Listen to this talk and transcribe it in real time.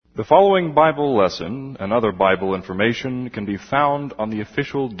The following Bible lesson and other Bible information can be found on the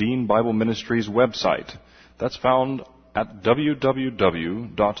official Dean Bible Ministries website. That's found at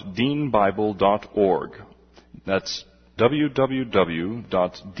www.deanbible.org. That's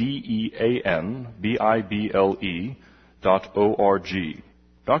www.deanbible.org.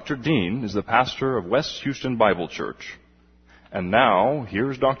 Dr. Dean is the pastor of West Houston Bible Church. And now,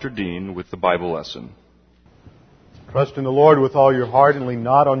 here's Dr. Dean with the Bible lesson. Trust in the Lord with all your heart and lean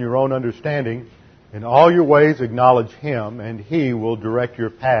not on your own understanding. In all your ways acknowledge Him, and He will direct your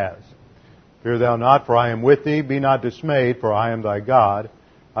paths. Fear thou not, for I am with thee. Be not dismayed, for I am thy God.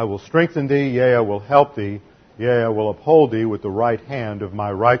 I will strengthen thee, yea, I will help thee. Yea, I will uphold thee with the right hand of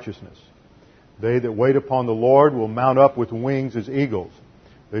my righteousness. They that wait upon the Lord will mount up with wings as eagles.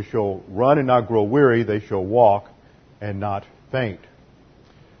 They shall run and not grow weary. They shall walk and not faint.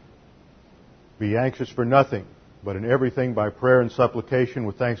 Be anxious for nothing, but in everything by prayer and supplication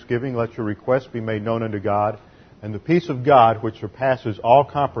with thanksgiving let your requests be made known unto God. And the peace of God, which surpasses all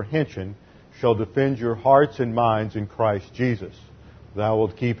comprehension, shall defend your hearts and minds in Christ Jesus. Thou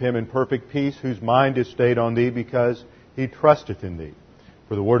wilt keep him in perfect peace, whose mind is stayed on thee, because he trusteth in thee.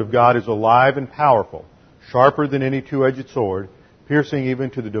 For the word of God is alive and powerful, sharper than any two-edged sword, piercing even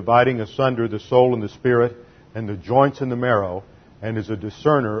to the dividing asunder the soul and the spirit, and the joints and the marrow, and is a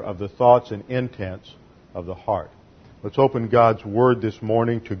discerner of the thoughts and intents of the heart. Let's open God's Word this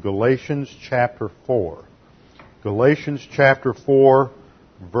morning to Galatians chapter 4. Galatians chapter 4,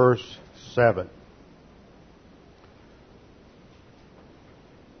 verse 7.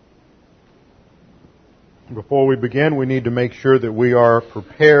 Before we begin, we need to make sure that we are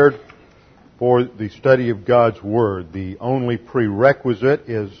prepared for the study of God's Word. The only prerequisite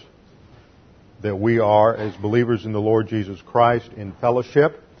is that we are, as believers in the Lord Jesus Christ, in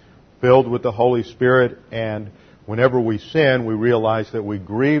fellowship, filled with the Holy Spirit, and whenever we sin, we realize that we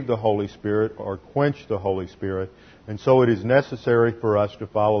grieve the Holy Spirit or quench the Holy Spirit, and so it is necessary for us to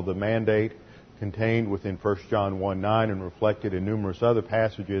follow the mandate contained within 1 John 1:9 and reflected in numerous other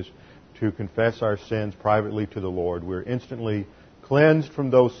passages to confess our sins privately to the Lord. We're instantly cleansed from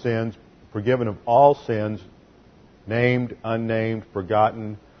those sins, forgiven of all sins, named, unnamed,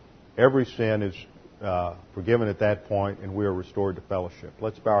 forgotten. Every sin is forgiven at that point, and we are restored to fellowship.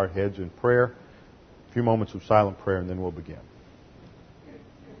 Let's bow our heads in prayer. A few moments of silent prayer, and then we'll begin.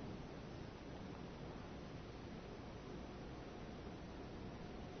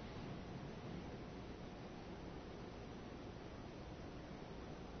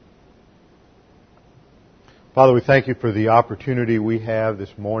 Father, we thank you for the opportunity we have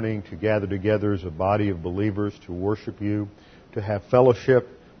this morning to gather together as a body of believers to worship you, to have fellowship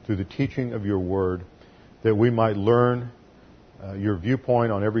through the teaching of your word, that we might learn your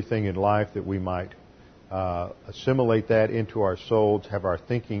viewpoint on everything in life, that we might assimilate that into our souls, have our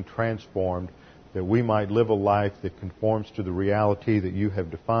thinking transformed, that we might live a life that conforms to the reality that you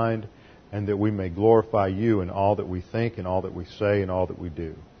have defined, and that we may glorify you in all that we think and all that we say and all that we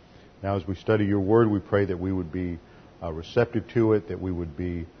do. Now, as we study your word, we pray that we would be receptive to it, that we would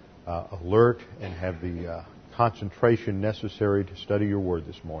be alert and have the concentration necessary to study your word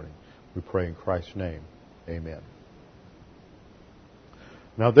this morning. We pray in Christ's name. Amen.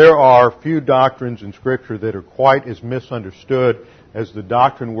 Now, there are few doctrines in Scripture that are quite as misunderstood as the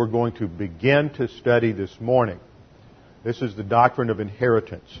doctrine we're going to begin to study this morning. This is the doctrine of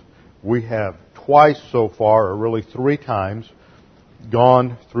inheritance. We have twice so far, or really three times,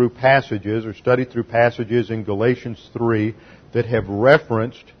 gone through passages or studied through passages in Galatians 3 that have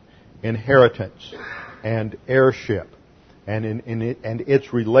referenced inheritance and heirship and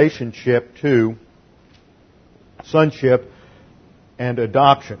its relationship to sonship and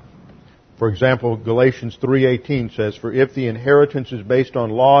adoption. For example, Galatians 3:18 says, "For if the inheritance is based on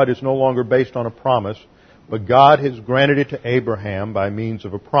law, it is no longer based on a promise, but God has granted it to Abraham by means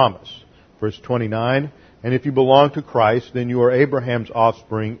of a promise." Verse 29, "And if you belong to Christ, then you are Abraham's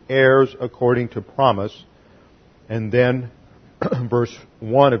offspring, heirs according to promise." And then verse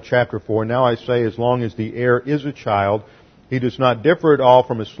 1 of chapter 4, "Now I say, as long as the heir is a child, he does not differ at all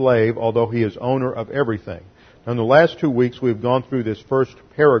from a slave, although he is owner of everything." Now, in the last 2 weeks, we've gone through this first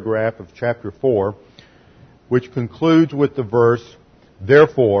paragraph of chapter 4, which concludes with the verse,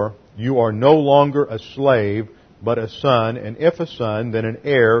 "Therefore, you are no longer a slave, but a son, and if a son, then an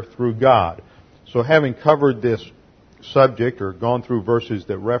heir through God." So having covered this subject, or gone through verses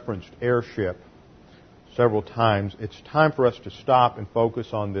that referenced heirship several times, it's time for us to stop and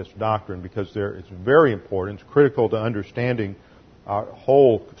focus on this doctrine, because it's very important. It's critical to understanding our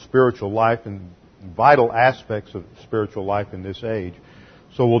whole spiritual life and vital aspects of spiritual life in this age.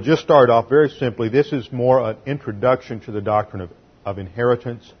 So we'll just start off very simply. This is more an introduction to the doctrine of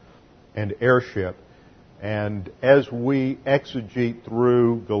inheritance. and heirship. And as we exegete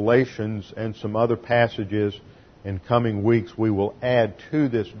through Galatians and some other passages in coming weeks, we will add to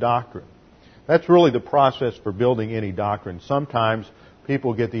this doctrine. That's really the process for building any doctrine. Sometimes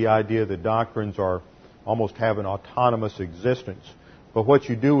people get the idea that doctrines almost have an autonomous existence. But what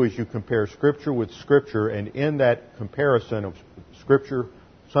you do is you compare Scripture with Scripture, and in that comparison of Scripture,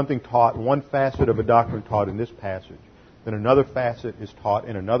 something taught, one facet of a doctrine taught in this passage, then another facet is taught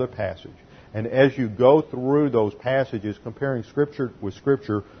in another passage. And as you go through those passages, comparing Scripture with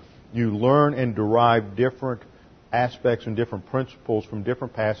Scripture, you learn and derive different aspects and different principles from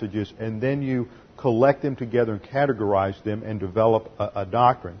different passages, and then you collect them together and categorize them and develop a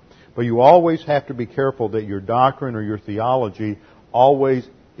doctrine. But you always have to be careful that your doctrine or your theology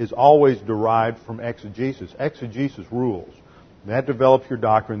is always derived from exegesis. Exegesis rules. And that develops your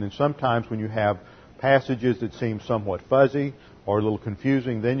doctrine. And sometimes when you have passages that seem somewhat fuzzy or a little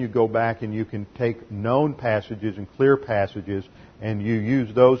confusing, then you go back and you can take known passages and clear passages and you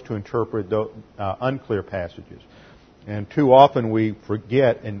use those to interpret the unclear passages. And too often we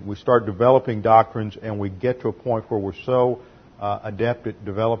forget and we start developing doctrines and we get to a point where we're so adept at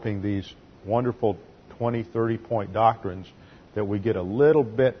developing these wonderful 20, 30-point doctrines that we get a little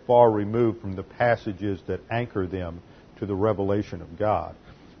bit far removed from the passages that anchor them to the revelation of God.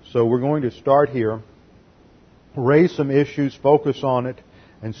 So we're going to start here, raise some issues, focus on it,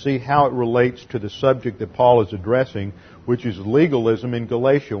 and see how it relates to the subject that Paul is addressing, which is legalism in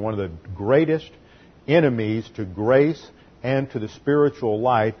Galatia, one of the greatest enemies to grace and to the spiritual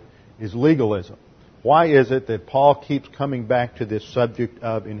life is legalism. Why is it that Paul keeps coming back to this subject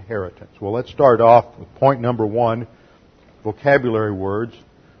of inheritance? Well, let's start off with point number 1, vocabulary words.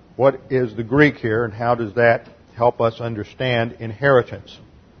 What is the Greek here, and how does that help us understand inheritance?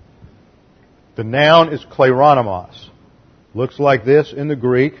 The noun is kleronomos. Looks like this in the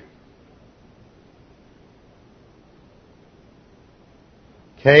Greek.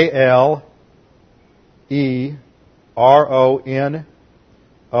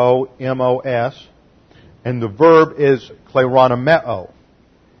 K-L-E-R-O-N-O-M-O-S. And the verb is kleronomeo.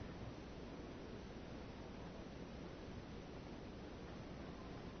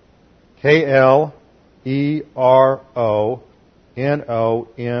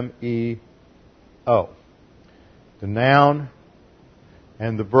 K-L-E-R-O-N-O-M-E-O. The noun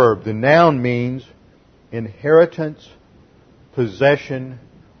and the verb. The noun means inheritance, possession,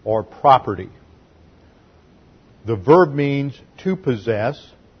 or property. The verb means to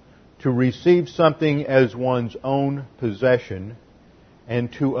possess, to receive something as one's own possession,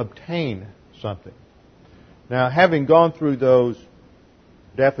 and to obtain something. Now, having gone through those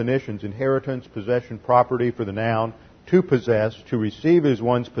definitions, inheritance, possession, property for the noun, to possess, to receive as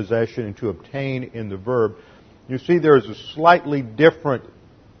one's possession, and to obtain in the verb, you see there is a slightly different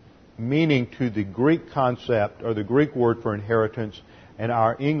meaning to the Greek concept or the Greek word for inheritance and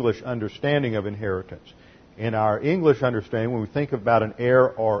our English understanding of inheritance. In our English understanding, when we think about an heir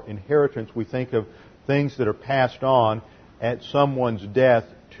or inheritance, we think of things that are passed on at someone's death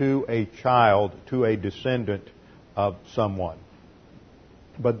to a child, to a descendant of someone.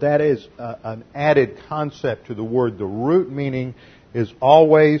 But that is an added concept to the word. The root meaning is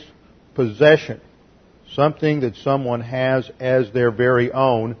always possession, something that someone has as their very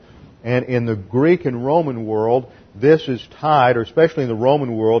own. And in the Greek and Roman world, this is tied, or especially in the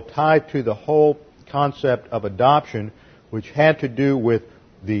Roman world, tied to the whole concept of adoption, which had to do with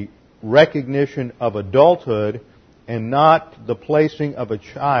the recognition of adulthood and not the placing of a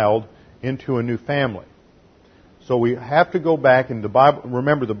child into a new family. So we have to go back, and the Bible,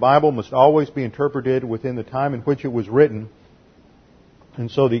 remember, the Bible must always be interpreted within the time in which it was written.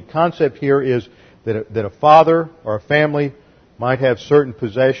 And so the concept here is that a father or a family might have certain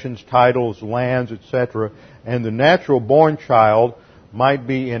possessions, titles, lands, etc., and the natural born child might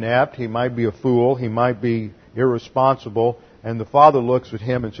be inept, he might be a fool, he might be irresponsible, and the father looks at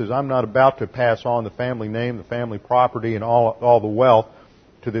him and says, I'm not about to pass on the family name, the family property, and all the wealth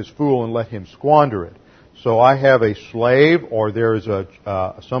to this fool and let him squander it. So I have a slave, or there is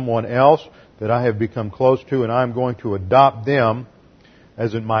someone else that I have become close to, and I'm going to adopt them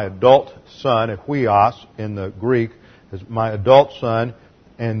as in my adult son, a huios in the Greek, as my adult son,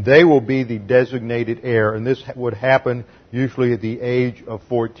 and they will be the designated heir. And this would happen usually at the age of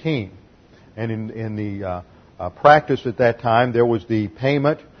 14. And in the practice at that time, there was the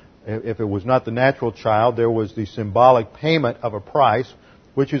payment. If it was not the natural child, there was the symbolic payment of a price,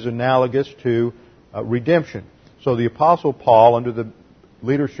 which is analogous to redemption. So the Apostle Paul, under the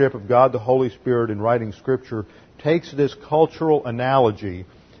leadership of God the Holy Spirit in writing Scripture, takes this cultural analogy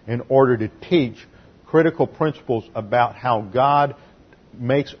in order to teach critical principles about how God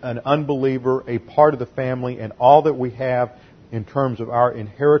makes an unbeliever a part of the family, and all that we have in terms of our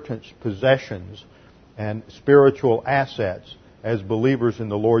inheritance possessions and spiritual assets as believers in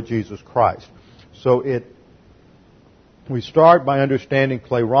the Lord Jesus Christ. So we start by understanding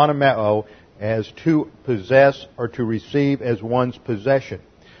kleronomeo as to possess or to receive as one's possession.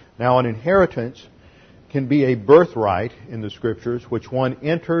 Now, an inheritance can be a birthright in the Scriptures, which one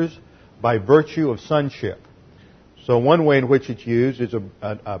enters by virtue of sonship. So one way in which it's used is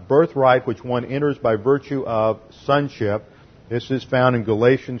a birthright which one enters by virtue of sonship. This is found in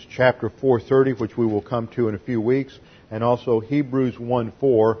Galatians chapter 4:30, which we will come to in a few weeks, and also Hebrews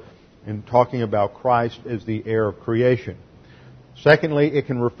 1:4, in talking about Christ as the heir of creation. Secondly, it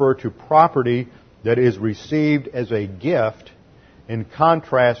can refer to property that is received as a gift in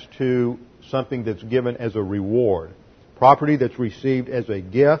contrast to something that's given as a reward. Property that's received as a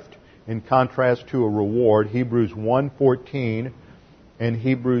gift in contrast to a reward, Hebrews 1:14 and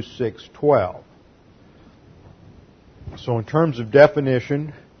Hebrews 6:12. So in terms of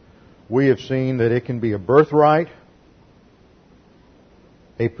definition, we have seen that it can be a birthright,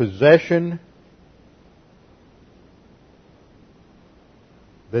 a possession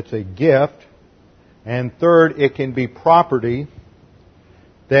that's a gift, and third, it can be property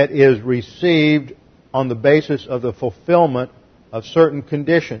that is received on the basis of the fulfillment of certain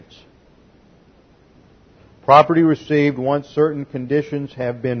conditions. Property received once certain conditions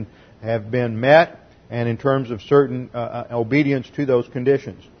have been met, and in terms of certain obedience to those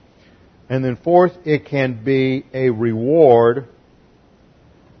conditions. And then fourth, it can be a reward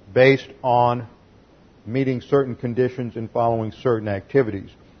based on meeting certain conditions and following certain activities.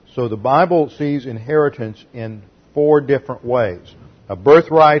 So the Bible sees inheritance in 4 different ways. A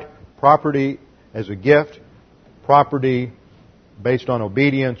birthright, property as a gift, property based on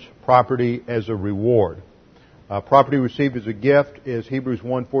obedience, property as a reward. Property received as a gift is Hebrews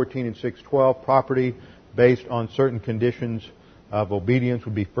 1:14 and 6:12. Property based on certain conditions of obedience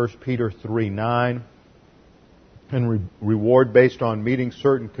would be 1 Peter 3:9. And reward based on meeting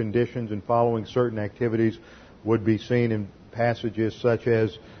certain conditions and following certain activities would be seen in passages such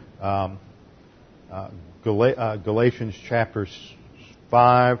as Galatians chapter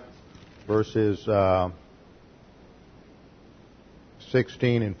 5, verses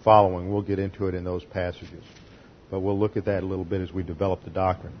 16 and following. We'll get into it in those passages, but we'll look at that a little bit as we develop the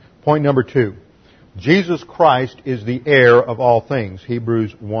doctrine. Point number 2. Jesus Christ is the heir of all things.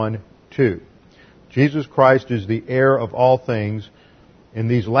 Hebrews 1:2. Jesus Christ is the heir of all things. In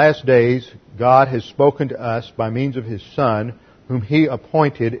these last days, God has spoken to us by means of His Son, whom He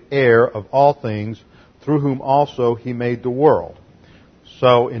appointed heir of all things, through whom also He made the world.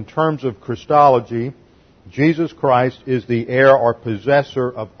 So, in terms of Christology, Jesus Christ is the heir or possessor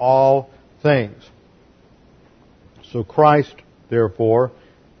of all things. So Christ, therefore,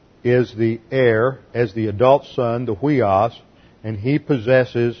 is the heir as the adult son, the huios, and He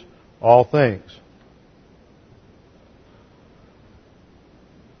possesses all things.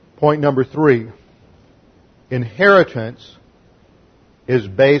 Point number 3. Inheritance is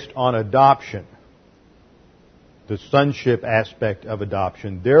based on adoption, the sonship aspect of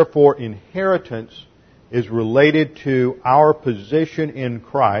adoption. Therefore, inheritance is related to our position in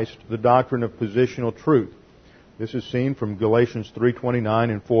Christ, the doctrine of positional truth. This is seen from Galatians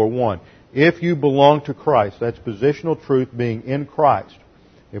 3:29 and 4:1. If you belong to Christ, that's positional truth being in Christ.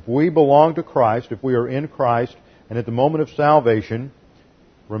 If we belong to Christ, if we are in Christ, and at the moment of salvation,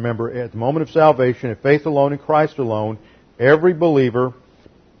 remember, at the moment of salvation, if faith alone in Christ alone, every believer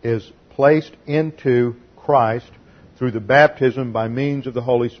is placed into Christ through the baptism by means of the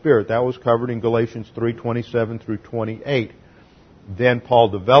Holy Spirit. That was covered in Galatians 3:27 through 28. Then Paul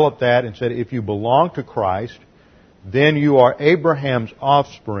developed that and said, if you belong to Christ, then you are Abraham's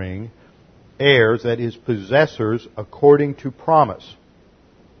offspring, heirs, that is, possessors according to promise.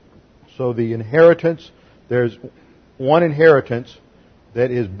 So the inheritance, there's one inheritance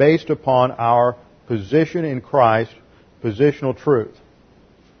that is based upon our position in Christ, positional truth.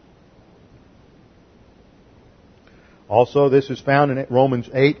 Also, this is found in Romans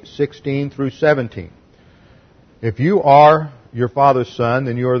 8:16 through 17. If you are your father's son,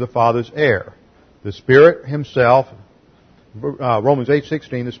 then you are the father's heir. The Spirit Himself, Romans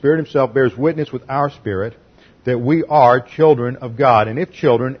 8:16, the Spirit Himself bears witness with our spirit that we are children of God, and if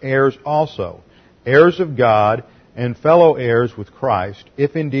children, heirs also, heirs of God and fellow heirs with Christ,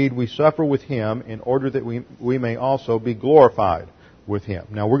 if indeed we suffer with Him, in order that we may also be glorified with Him.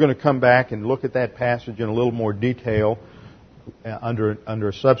 Now we're going to come back and look at that passage in a little more detail under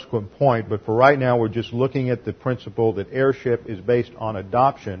a subsequent point, but for right now we're just looking at the principle that heirship is based on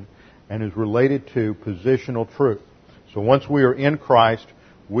adoption and is related to positional truth. So once we are in Christ,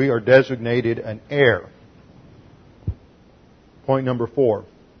 we are designated an heir. Point number 4.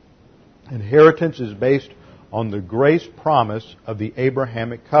 Inheritance is based on the grace promise of the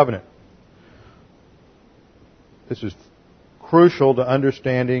Abrahamic covenant. This is crucial to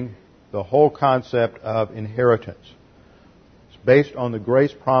understanding the whole concept of inheritance. It's based on the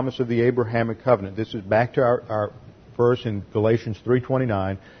grace promise of the Abrahamic covenant. This is back to our verse in Galatians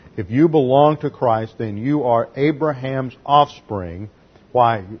 3:29. If you belong to Christ, then you are Abraham's offspring.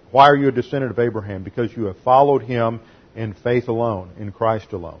 Why? Why are you a descendant of Abraham? Because you have followed him in faith alone, in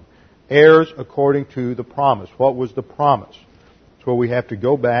Christ alone. Heirs according to the promise. What was the promise? So we have to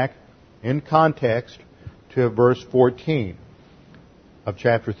go back in context to verse 14 of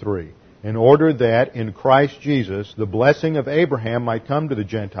chapter 3. In order that in Christ Jesus the blessing of Abraham might come to the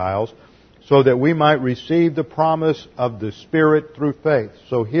Gentiles, so that we might receive the promise of the Spirit through faith.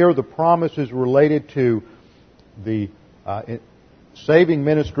 So here the promise is related to the saving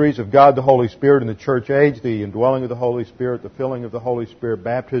ministries of God the Holy Spirit in the church age, the indwelling of the Holy Spirit, the filling of the Holy Spirit,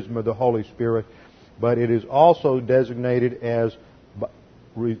 baptism of the Holy Spirit. But it is also designated as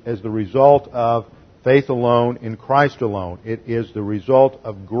the result of faith alone in Christ alone. It is the result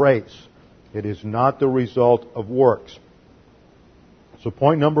of grace. It is not the result of works. So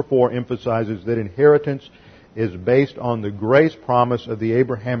point number 4 emphasizes that inheritance is based on the grace promise of the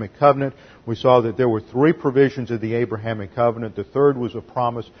Abrahamic covenant. We saw that there were 3 provisions of the Abrahamic covenant. The third was a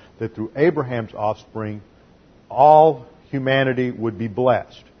promise that through Abraham's offspring, all humanity would be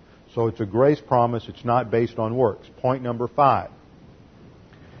blessed. So it's a grace promise. It's not based on works. Point number 5.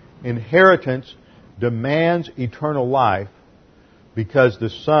 Inheritance demands eternal life because the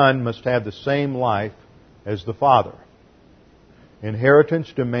Son must have the same life as the Father.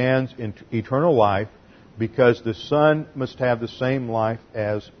 Inheritance demands eternal life because the Son must have the same life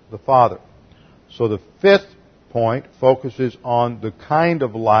as the Father. So the 5th point focuses on the kind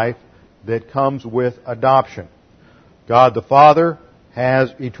of life that comes with adoption. God the Father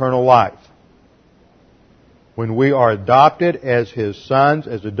has eternal life. When we are adopted as His sons,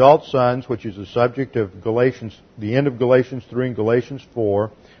 as adult sons, which is the subject of Galatians, the end of Galatians 3 and Galatians 4,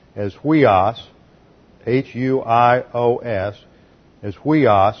 as huios, Huios, as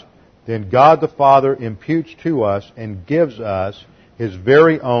huios, then God the Father imputes to us and gives us His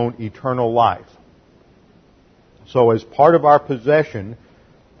very own eternal life. So as part of our possession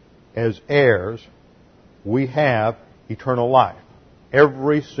as heirs, we have eternal life.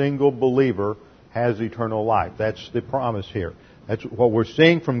 Every single believer has eternal life. That's the promise here. That's what we're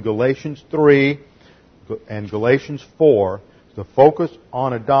seeing from Galatians 3 and Galatians 4. The focus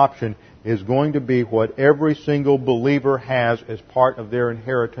on adoption is going to be what every single believer has as part of their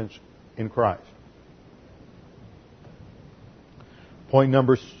inheritance in Christ. Point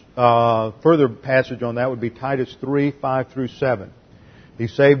number, further passage on that would be Titus 3, 5 through 7. He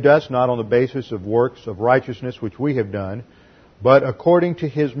saved us not on the basis of works of righteousness which we have done, but according to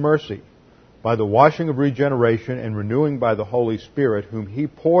His mercy, by the washing of regeneration and renewing by the Holy Spirit, whom He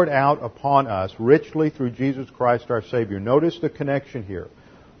poured out upon us richly through Jesus Christ our Savior. Notice the connection here.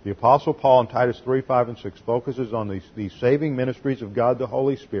 The Apostle Paul in Titus 3, 5, and 6 focuses on these saving ministries of God the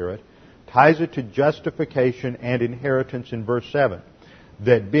Holy Spirit, ties it to justification and inheritance in verse 7.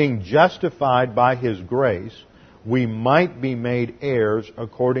 That being justified by His grace, we might be made heirs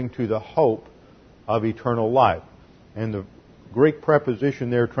according to the hope of eternal life. And the Greek preposition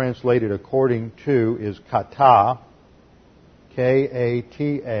there translated according to is kata,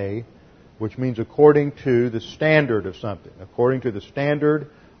 K-A-T-A, which means according to the standard of something, according to the standard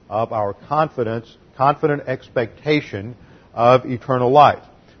of our confident expectation of eternal life.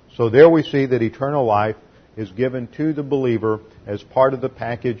 So there we see that eternal life is given to the believer as part of the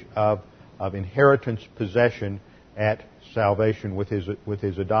package of inheritance possession at salvation with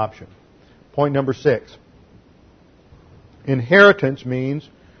his adoption. Point number 6. Inheritance means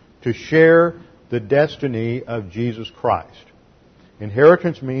to share the destiny of Jesus Christ.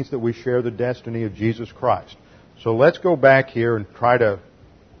 Inheritance means that we share the destiny of Jesus Christ. So let's go back here and try to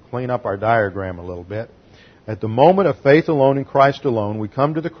clean up our diagram a little bit. At the moment of faith alone in Christ alone, we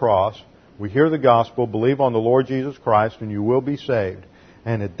come to the cross, we hear the gospel, believe on the Lord Jesus Christ, and you will be saved.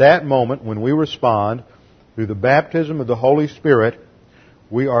 And at that moment, when we respond, through the baptism of the Holy Spirit,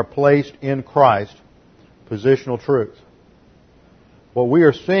 we are placed in Christ, positional truth. What we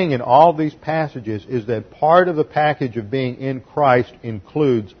are seeing in all these passages is that part of the package of being in Christ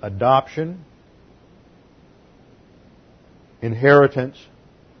includes adoption, inheritance,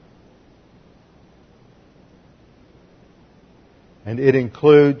 and it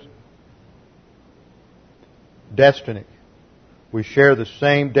includes destiny. We share the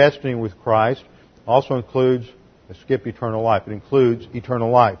same destiny with Christ. Also includes skip eternal life. It includes eternal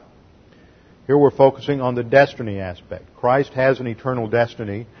life. Here we're focusing on the destiny aspect. Christ has an eternal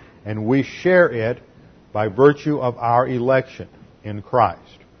destiny, and we share it by virtue of our election in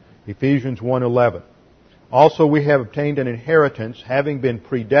Christ. Ephesians 1:11. Also we have obtained an inheritance, having been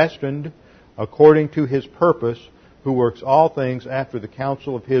predestined according to His purpose, who works all things after the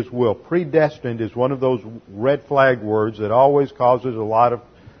counsel of His will. Predestined is one of those red flag words that always causes a lot of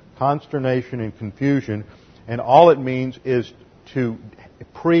consternation and confusion, and all it means is to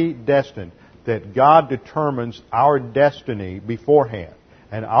predestine, that God determines our destiny beforehand.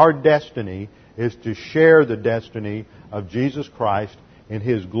 And our destiny is to share the destiny of Jesus Christ in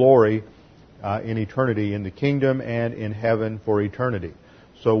His glory in eternity, in the kingdom and in heaven for eternity.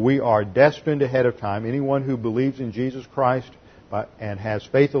 So we are destined ahead of time. Anyone who believes in Jesus Christ and has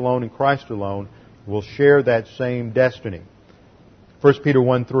faith alone in Christ alone will share that same destiny. 1 Peter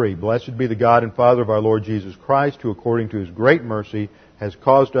 1:3, Blessed be the God and Father of our Lord Jesus Christ, who according to His great mercy has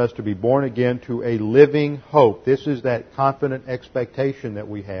caused us to be born again to a living hope. This is that confident expectation that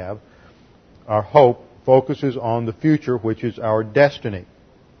we have. Our hope focuses on the future, which is our destiny.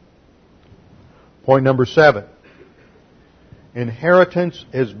 Point number 7. Inheritance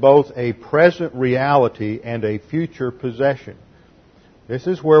is both a present reality and a future possession. This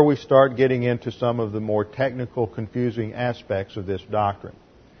is where we start getting into some of the more technical, confusing aspects of this doctrine.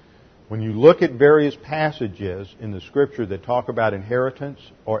 When you look at various passages in the Scripture that talk about inheritance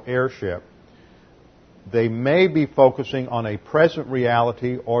or heirship, they may be focusing on a present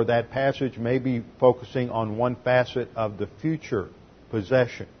reality, or that passage may be focusing on one facet of the future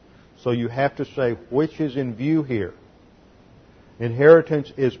possession. So you have to say, which is in view here?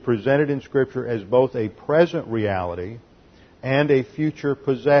 Inheritance is presented in Scripture as both a present reality and a future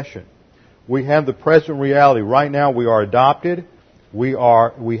possession. We have the present reality. Right now we are adopted. We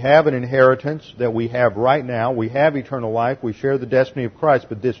have an inheritance that we have right now. We have eternal life. We share the destiny of Christ.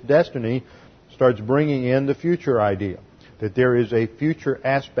 But this destiny starts bringing in the future idea, that there is a future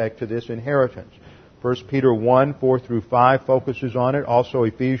aspect to this inheritance. 1 Peter 1:4-5 focuses on it. Also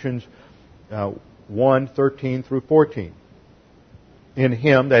Ephesians 1:13-14. In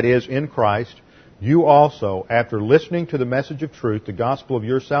Him, that is, in Christ, you also, after listening to the message of truth, the gospel of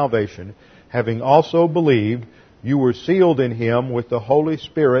your salvation, having also believed, you were sealed in Him with the Holy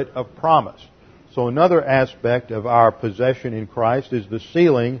Spirit of promise. So another aspect of our possession in Christ is the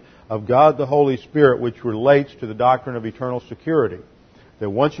sealing of God the Holy Spirit, which relates to the doctrine of eternal security. That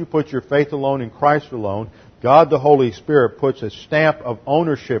once you put your faith alone in Christ alone, God the Holy Spirit puts a stamp of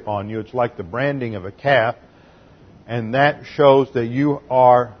ownership on you. It's like the branding of a calf. And that shows that you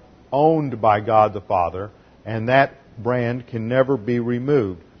are owned by God the Father, and that brand can never be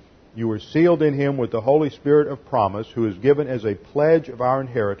removed. You are sealed in Him with the Holy Spirit of promise, who is given as a pledge of our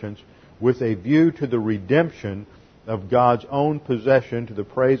inheritance with a view to the redemption of God's own possession to the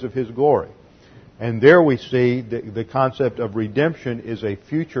praise of His glory. And there we see the concept of redemption is a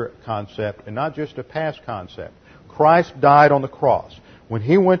future concept and not just a past concept. Christ died on the cross. When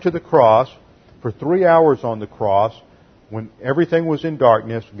He went to the cross, for 3 hours on the cross, when everything was in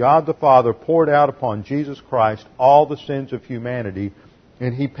darkness, God the Father poured out upon Jesus Christ all the sins of humanity,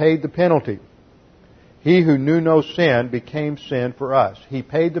 and He paid the penalty. He who knew no sin became sin for us. He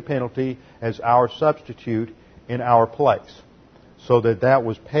paid the penalty as our substitute in our place, so that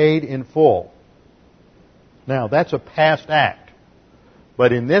was paid in full. Now, that's a past act.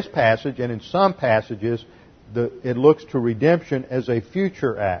 But in this passage, and in some passages, it looks to redemption as a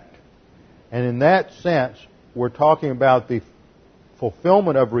future act. And in that sense, we're talking about the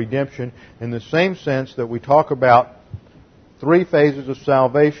fulfillment of redemption in the same sense that we talk about 3 phases of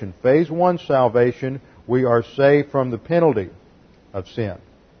salvation. Phase 1 salvation, we are saved from the penalty of sin.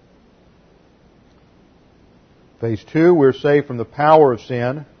 Phase 2, we're saved from the power of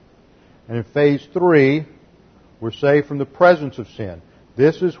sin. And in phase 3, we're saved from the presence of sin.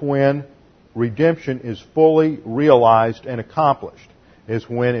 This is when redemption is fully realized and accomplished. Is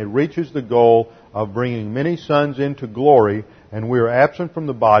when it reaches the goal of bringing many sons into glory, and we are absent from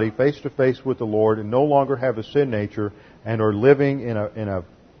the body, face to face with the Lord, and no longer have a sin nature, and are living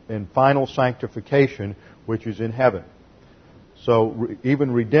in final sanctification, which is in heaven. So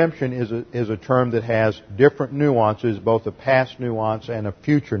even redemption is a term that has different nuances, both a past nuance and a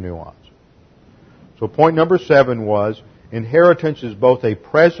future nuance. So point number 7 was, inheritance is both a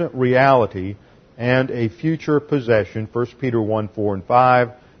present reality and a future possession. 1 Peter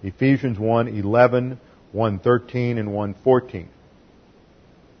 1:4-5, Ephesians 1:11, 1:13, and 1:14.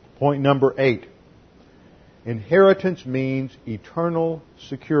 Point number 8. Inheritance means eternal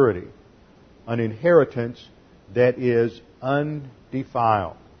security. An inheritance that is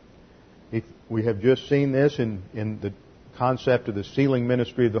undefiled. We have just seen this in the concept of the sealing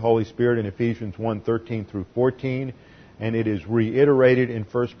ministry of the Holy Spirit in Ephesians 1:13 through 14, and it is reiterated in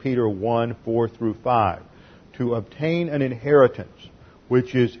 1 Peter 1:4 through 5. To obtain an inheritance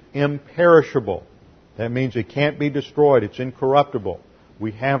which is imperishable. That means it can't be destroyed. It's incorruptible.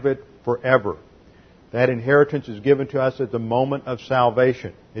 We have it forever. That inheritance is given to us at the moment of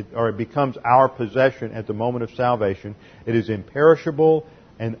salvation. It becomes our possession at the moment of salvation. It is imperishable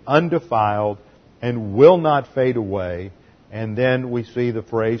and undefiled and will not fade away. And then we see the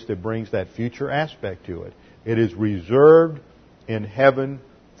phrase that brings that future aspect to it. It is reserved in heaven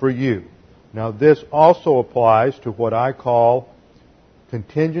for you. Now this also applies to what I call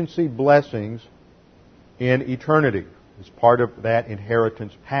contingency blessings in eternity. It's part of that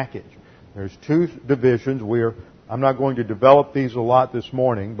inheritance package. There's two divisions. I'm not going to develop these a lot this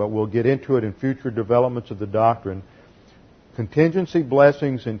morning, but we'll get into it in future developments of the doctrine. Contingency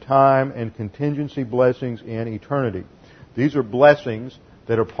blessings in time and contingency blessings in eternity. These are blessings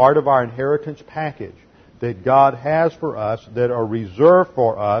that are part of our inheritance package that God has for us that are reserved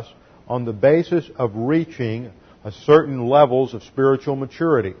for us on the basis of reaching a certain levels of spiritual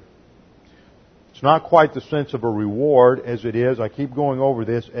maturity. It's not quite the sense of a reward as it is, I keep going over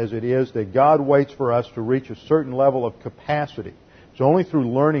this, as it is that God waits for us to reach a certain level of capacity. It's only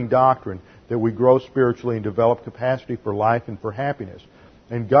through learning doctrine that we grow spiritually and develop capacity for life and for happiness.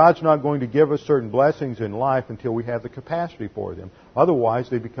 And God's not going to give us certain blessings in life until we have the capacity for them. Otherwise,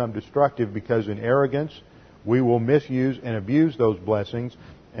 they become destructive because in arrogance, we will misuse and abuse those blessings,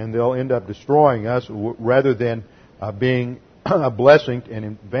 and they'll end up destroying us rather than being a blessing and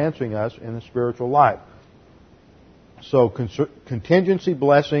advancing us in the spiritual life. So contingency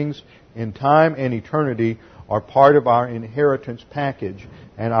blessings in time and eternity are part of our inheritance package,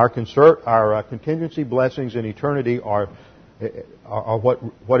 and our contingency blessings in eternity are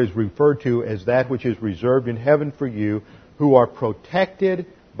what is referred to as that which is reserved in heaven for you, who are protected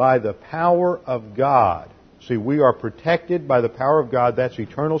by the power of God. See, we are protected by the power of God. That's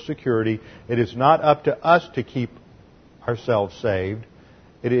eternal security. It is not up to us to keep ourselves saved.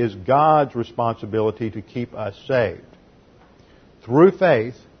 It is God's responsibility to keep us saved. Through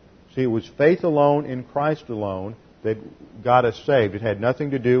faith, see, it was faith alone in Christ alone that got us saved. It had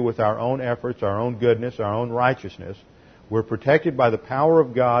nothing to do with our own efforts, our own goodness, our own righteousness. We're protected by the power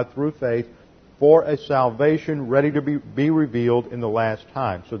of God through faith for a salvation ready to be revealed in the last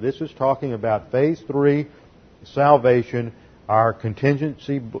time. So this is talking about phase 3, salvation, our contingent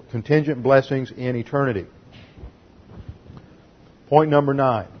blessings in eternity. Point number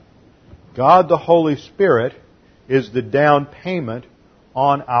 9. God the Holy Spirit is the down payment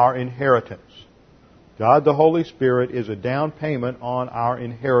on our inheritance. God the Holy Spirit is a down payment on our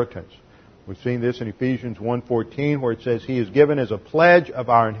inheritance. We've seen this in Ephesians 1:14 where it says He is given as a pledge of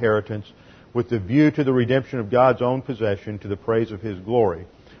our inheritance with the view to the redemption of God's own possession to the praise of His glory.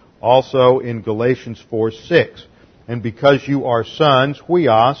 Also in Galatians 4:6, and because you are sons,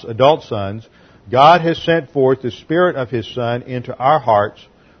 huios, adult sons, God has sent forth the Spirit of His Son into our hearts,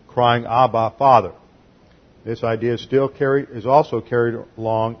 crying, Abba, Father. This idea is also carried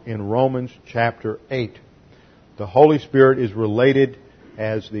along in Romans chapter 8. The Holy Spirit is related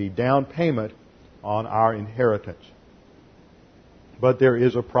as the down payment on our inheritance. But there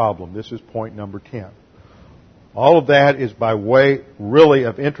is a problem. This is point number 10. All of that is by way, really,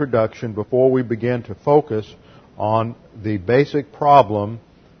 of introduction before we begin to focus on the basic problem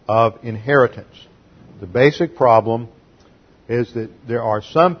of inheritance. The basic problem is that there are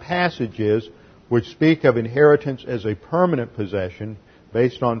some passages which speak of inheritance as a permanent possession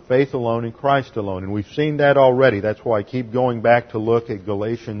based on faith alone in Christ alone. And we've seen that already. That's why I keep going back to look at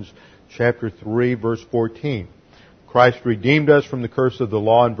Galatians chapter 3, verse 14. Christ redeemed us from the curse of the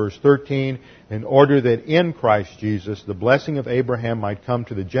law in verse 13 in order that in Christ Jesus the blessing of Abraham might come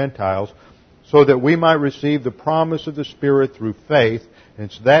to the Gentiles so that we might receive the promise of the Spirit through faith. And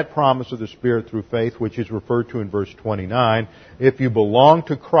it's that promise of the Spirit through faith which is referred to in verse 29. If you belong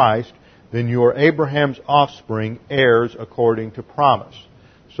to Christ, then you are Abraham's offspring, heirs according to promise.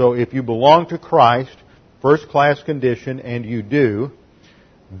 So if you belong to Christ, first class condition, and you do,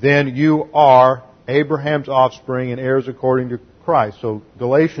 then you are Abraham's offspring and heirs according to Christ. So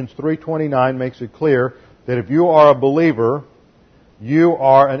Galatians 3:29 makes it clear that if you are a believer, you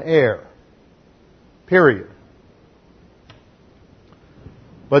are an heir. Period.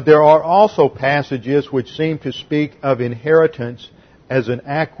 But there are also passages which seem to speak of inheritance as an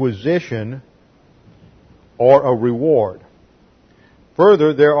acquisition or a reward.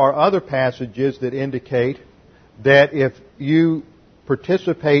 Further, there are other passages that indicate that if you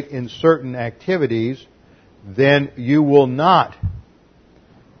participate in certain activities, then you will not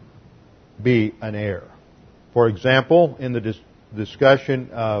be an heir. For example, in the discussion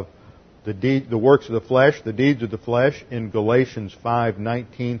of the works of the flesh, the deeds of the flesh, in Galatians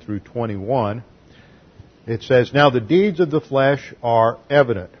 5:19 through 21, it says, "Now the deeds of the flesh are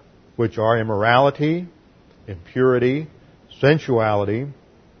evident, which are immorality, impurity, sensuality,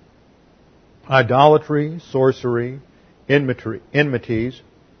 idolatry, sorcery, enmities,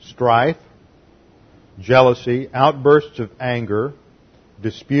 strife, jealousy, outbursts of anger,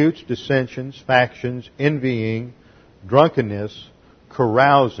 disputes, dissensions, factions, envying, drunkenness,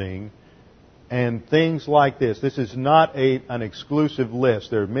 carousing, and things like this." This is not an exclusive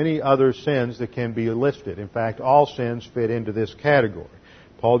list. There are many other sins that can be listed. In fact, all sins fit into this category.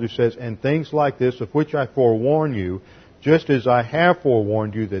 Paul just says, "And things like this, of which I forewarn you, just as I have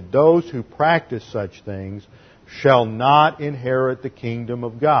forewarned you, that those who practice such things shall not inherit the kingdom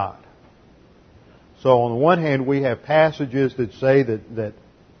of God." So on the one hand, we have passages that say that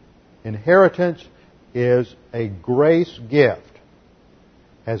inheritance is a grace gift.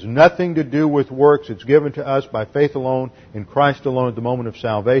 Has nothing to do with works. It's given to us by faith alone, in Christ alone, at the moment of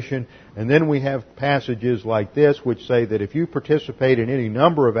salvation. And then we have passages like this which say that if you participate in any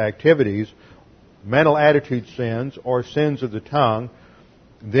number of activities, mental attitude sins or sins of the tongue,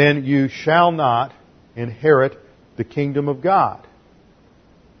 then you shall not inherit the kingdom of God.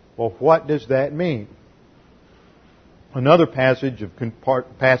 Well, what does that mean? Another passage of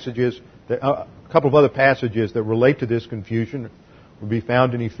a couple of other passages that relate to this confusion will be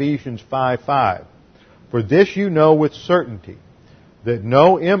found in Ephesians 5:5. "For this you know with certainty, that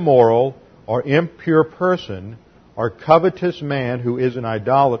no immoral or impure person or covetous man who is an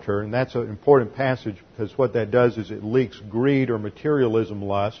idolater," and that's an important passage because what that does is it leaks greed or materialism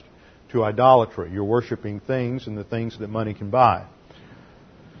lust to idolatry. You're worshiping things and the things that money can buy.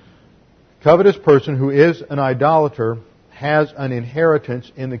 "Covetous person who is an idolater has an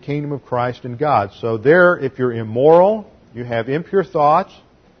inheritance in the kingdom of Christ and God." So there, if you're immoral, you have impure thoughts,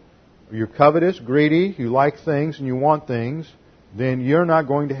 you're covetous, greedy, you like things and you want things, then you're not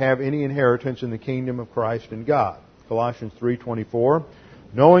going to have any inheritance in the kingdom of Christ and God. Colossians 3:24,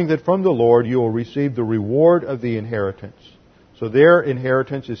 "Knowing that from the Lord you will receive the reward of the inheritance." So their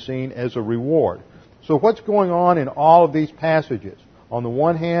inheritance is seen as a reward. So what's going on in all of these passages? On the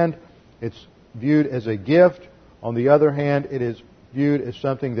one hand, it's viewed as a gift. On the other hand, it is viewed as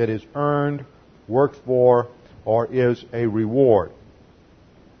something that is earned, worked for, or is a reward.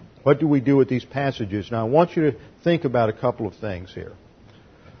 What do we do with these passages? Now I want you to think about a couple of things here.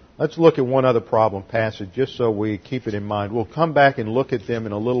 Let's look at one other problem passage just so we keep it in mind. We'll come back and look at them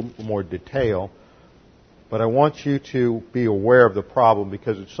in a little more detail, but I want you to be aware of the problem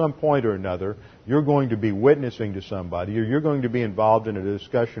because at some point or another you're going to be witnessing to somebody, or you're going to be involved in a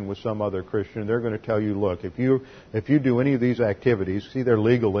discussion with some other Christian, and they're going to tell you, look, if you do any of these activities, see, they're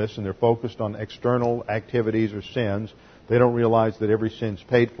legalists and they're focused on external activities or sins, they don't realize that every sin's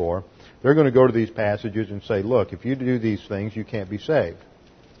paid for. They're going to go to these passages and say, look, if you do these things, you can't be saved.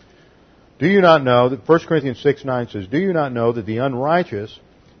 Do you not know that 1 Corinthians 6:9 says, "Do you not know that the unrighteous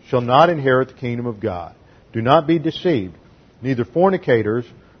shall not inherit the kingdom of God? Do not be deceived. Neither fornicators,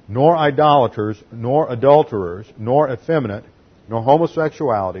 nor idolaters, nor adulterers, nor effeminate, nor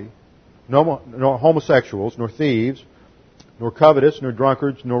homosexuals, nor thieves, nor covetous, nor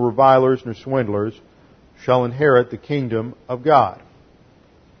drunkards, nor revilers, nor swindlers shall inherit the kingdom of God."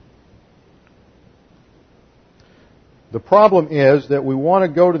 The problem is that we want to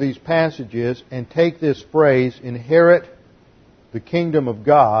go to these passages and take this phrase, "inherit the kingdom of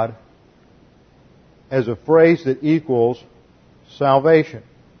God," as a phrase that equals salvation.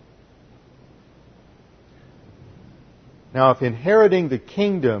 Now, if inheriting the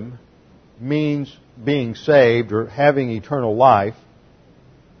kingdom means being saved or having eternal life,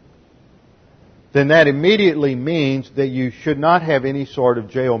 then that immediately means that you should not have any sort of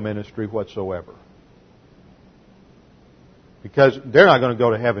jail ministry whatsoever. Because they're not going to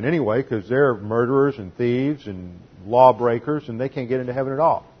go to heaven anyway, because they're murderers and thieves and lawbreakers, and they can't get into heaven at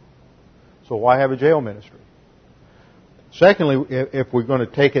all. So why have a jail ministry? Secondly, if we're going to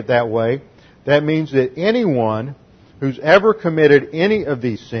take it that way, that means that anyone who's ever committed any of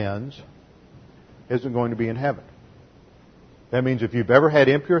these sins isn't going to be in heaven. That means if you've ever had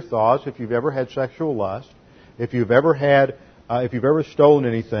impure thoughts, if you've ever had sexual lust, if you've ever stolen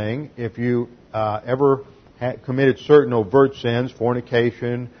anything, if you ever committed certain overt sins,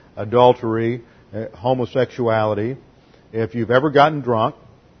 fornication, adultery, homosexuality, if you've ever gotten drunk,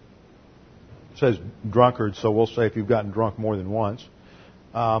 it says drunkards, so we'll say if you've gotten drunk more than once,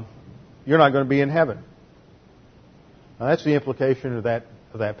 you're not going to be in heaven. Now that's the implication of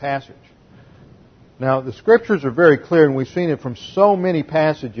that passage. Now, the Scriptures are very clear, and we've seen it from so many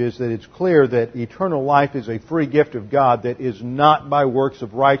passages that it's clear that eternal life is a free gift of God that is not by works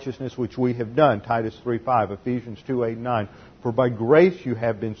of righteousness which we have done. Titus 3:5, Ephesians 2:8-9. For by grace you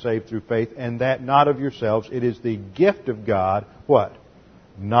have been saved through faith, and that not of yourselves. It is the gift of God, what?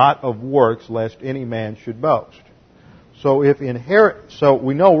 Not of works, lest any man should boast. So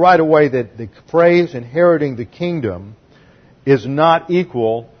we know right away that the phrase inheriting the kingdom is not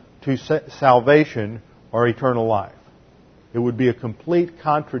equal to salvation or eternal life. It would be a complete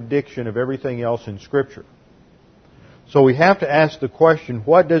contradiction of everything else in Scripture. So we have to ask the question,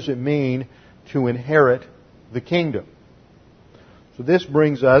 what does it mean to inherit the kingdom? So this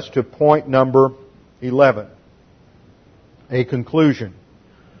brings us to point number 11, a conclusion.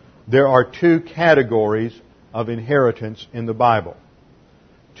 There are two categories of inheritance in the Bible.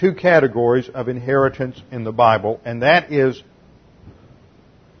 Two categories of inheritance in the Bible, and that is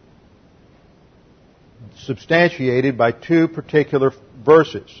substantiated by two particular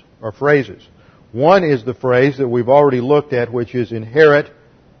verses or phrases. One is the phrase that we've already looked at, which is inherit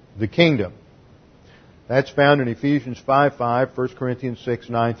the kingdom. That's found in Ephesians 5:5, 1 Corinthians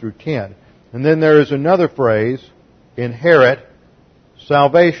 6:9-10. And then there is another phrase, inherit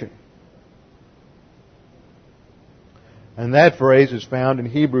salvation. And that phrase is found in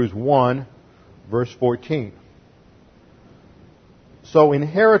Hebrews 1, verse 14. So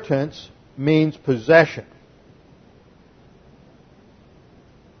inheritance means possession.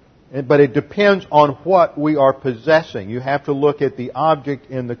 But it depends on what we are possessing. You have to look at the object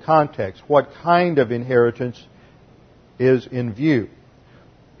in the context. What kind of inheritance is in view?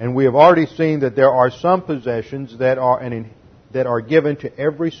 And we have already seen that there are some possessions that are given to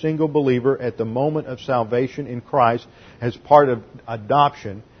every single believer at the moment of salvation in Christ as part of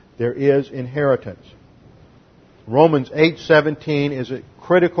adoption. There is inheritance. Romans 8:17 is a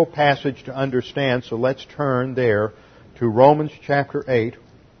critical passage to understand, so let's turn there to Romans chapter 8,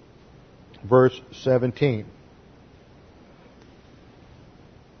 verse 17.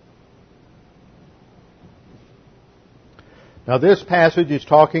 Now this passage is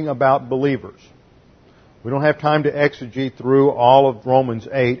talking about believers. We don't have time to exegete through all of Romans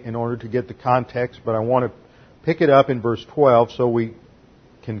 8 in order to get the context, but I want to pick it up in verse 12 so we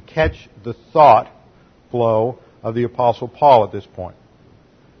can catch the thought flow of the Apostle Paul at this point.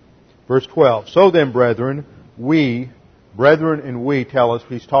 Verse 12, so then, brethren and we tell us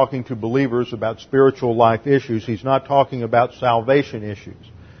he's talking to believers about spiritual life issues. He's not talking about salvation issues.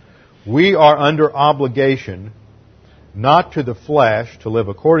 We are under obligation not to the flesh, to live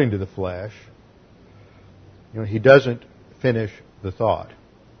according to the flesh. He doesn't finish the thought.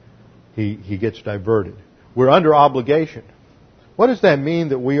 He gets diverted. We're under obligation. What does that mean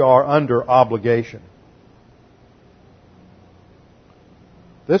that we are under obligation?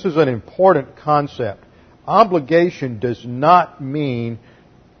 This is an important concept. Obligation does not mean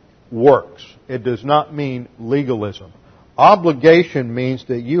works. It does not mean legalism. Obligation means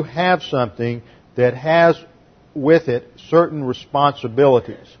that you have something that has with it certain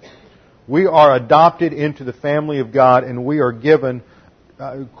responsibilities. We are adopted into the family of God, and we are given,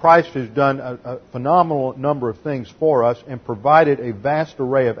 Christ has done a phenomenal number of things for us and provided a vast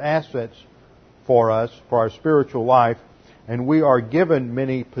array of assets for us, for our spiritual life, and we are given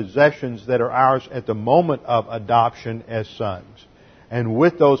many possessions that are ours at the moment of adoption as sons. And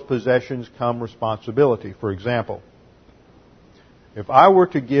with those possessions come responsibility. For example, if I were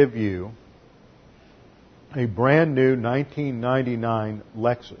to give you a brand new 1999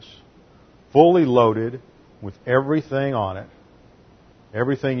 Lexus, fully loaded with everything on it,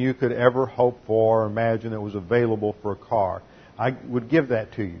 everything you could ever hope for or imagine that was available for a car, I would give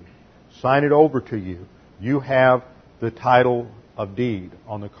that to you, sign it over to you. You have the title of deed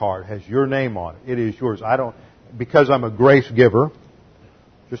on the car. It has your name on it. It is yours. Because I'm a grace giver,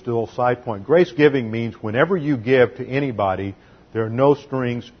 just a little side point. Grace giving means whenever you give to anybody, there are no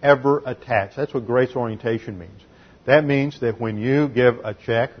strings ever attached. That's what grace orientation means. That means that when you give a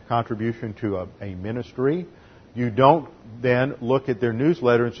check, a contribution to a ministry, you don't then look at their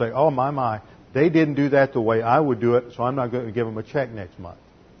newsletter and say, oh, my, they didn't do that the way I would do it, so I'm not going to give them a check next month.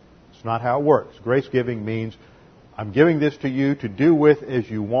 It's not how it works. Grace giving means I'm giving this to you to do with as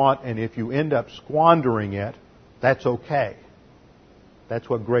you want, and if you end up squandering it, that's okay. That's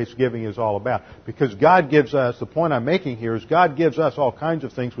what grace giving is all about. Because God gives us, the point I'm making here is God gives us all kinds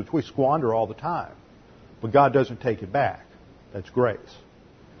of things which we squander all the time. But God doesn't take it back. That's grace.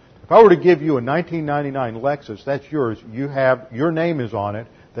 If I were to give you a 1999 Lexus, that's yours. Your name is on it.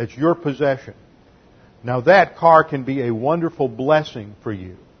 That's your possession. Now that car can be a wonderful blessing for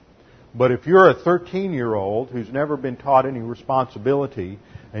you. But if you're a 13-year-old who's never been taught any responsibility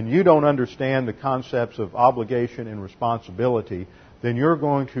and you don't understand the concepts of obligation and responsibility, then you're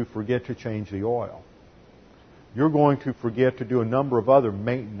going to forget to change the oil. You're going to forget to do a number of other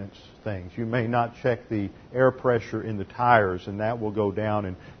maintenance things. You may not check the air pressure in the tires, and that will go down,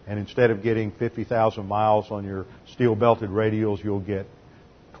 and instead of getting 50,000 miles on your steel-belted radials, you'll get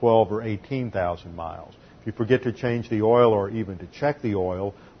 12 or 18,000 miles. If you forget to change the oil or even to check the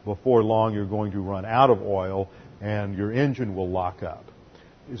oil, before long you're going to run out of oil and your engine will lock up.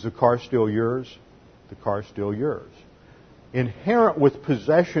 Is the car still yours? The car's still yours. Inherent with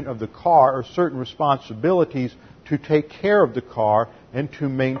possession of the car are certain responsibilities to take care of the car and to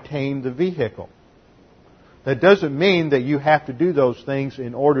maintain the vehicle. That doesn't mean that you have to do those things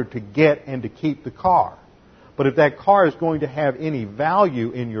in order to get and to keep the car. But if that car is going to have any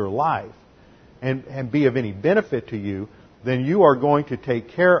value in your life and be of any benefit to you, then you are going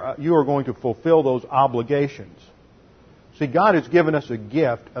to you are going to fulfill those obligations. See, God has given us a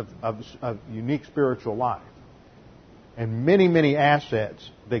gift of unique spiritual life and many, many assets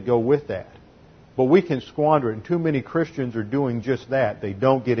that go with that. But we can squander it, and too many Christians are doing just that. They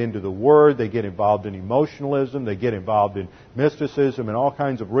don't get into the Word, they get involved in emotionalism, they get involved in mysticism and all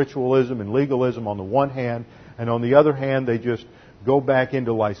kinds of ritualism and legalism on the one hand, and on the other hand, they just go back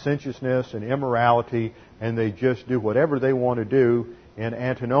into licentiousness and immorality, and they just do whatever they want to do in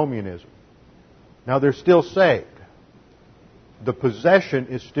antinomianism. Now, they're still saved. The possession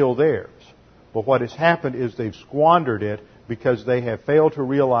is still theirs. But what has happened is they've squandered it because they have failed to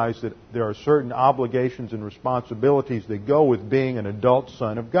realize that there are certain obligations and responsibilities that go with being an adult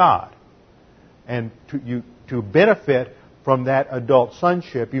son of God. And to benefit from that adult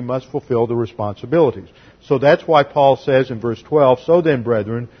sonship, you must fulfill the responsibilities. So that's why Paul says in verse 12, "So then,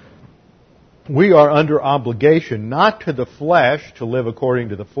 brethren, we are under obligation not to the flesh to live according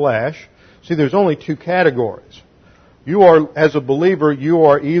to the flesh." See, there's only two categories. You are, as a believer, you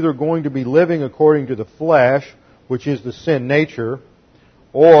are either going to be living according to the flesh, which is the sin nature,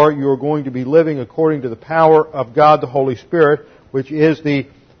 or you are going to be living according to the power of God the Holy Spirit, which is the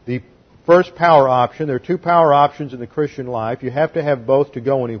first power option. There are two power options in the Christian life. You have to have both to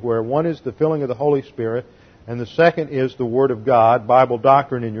go anywhere. One is the filling of the Holy Spirit, and the second is the Word of God, Bible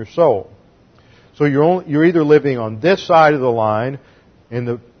doctrine in your soul. So you're either living on this side of the line in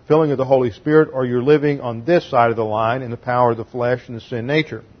the filling of the Holy Spirit, or you're living on this side of the line in the power of the flesh and the sin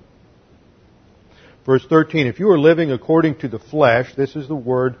nature. Verse 13, if you are living according to the flesh, this is the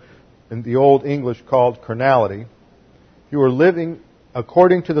word in the Old English called carnality. If you are living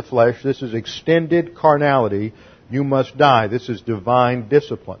according to the flesh, this is extended carnality, you must die. This is divine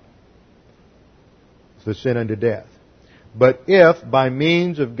discipline. It's the sin unto death. But if, by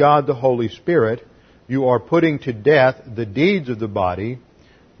means of God the Holy Spirit, you are putting to death the deeds of the body,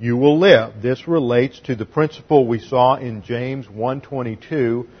 you will live. This relates to the principle we saw in James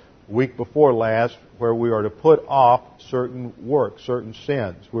 1:22, week before last, where we are to put off certain works, certain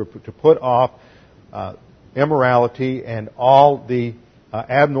sins. We're to put off immorality and all the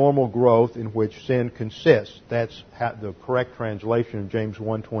abnormal growth in which sin consists. That's the correct translation of James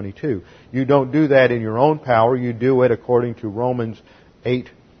 1:22. You don't do that in your own power. You do it according to Romans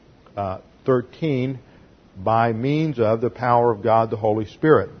 8:13, by means of the power of God the Holy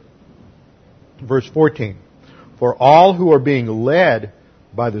Spirit. Verse 14, for all who are being led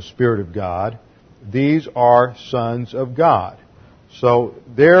by the Spirit of God, these are sons of God. So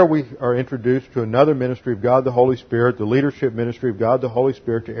there we are introduced to another ministry of God the Holy Spirit, the leadership ministry of God the Holy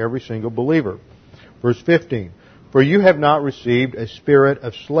Spirit to every single believer. Verse 15, for you have not received a spirit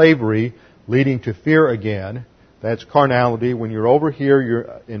of slavery leading to fear again. That's carnality. When you're over here,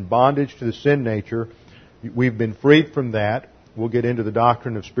 you're in bondage to the sin nature. We've been freed from that. We'll get into the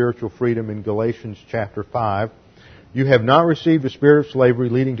doctrine of spiritual freedom in Galatians chapter 5. You have not received a spirit of slavery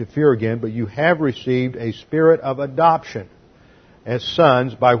leading to fear again, but you have received a spirit of adoption as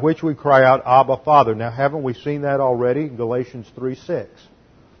sons, by which we cry out, Abba, Father. Now, haven't we seen that already in Galatians 3:6?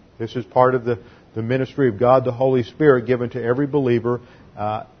 This is part of the ministry of God, the Holy Spirit, given to every believer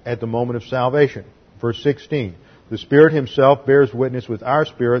at the moment of salvation. Verse 16, the Spirit Himself bears witness with our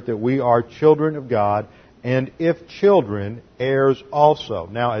spirit that we are children of God, and if children, heirs also.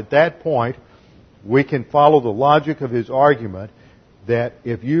 Now, at that point, we can follow the logic of his argument that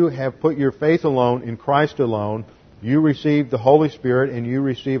if you have put your faith alone in Christ alone, you receive the Holy Spirit and you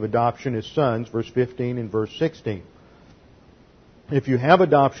receive adoption as sons, verse 15 and verse 16. If you have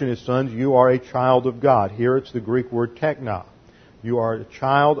adoption as sons, you are a child of God. Here it's the Greek word tekna. You are a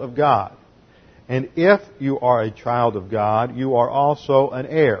child of God. And if you are a child of God, you are also an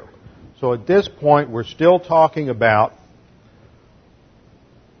heir. So at this point, we're still talking about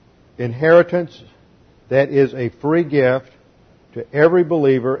inheritance that is a free gift to every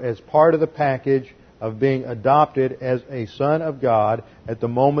believer as part of the package of being adopted as a son of God at the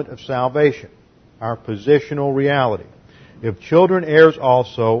moment of salvation. Our positional reality. If children, heirs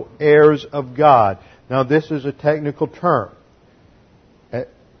also, heirs of God. Now this is a technical term.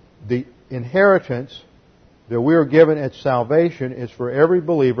 The inheritance that we are given at salvation is for every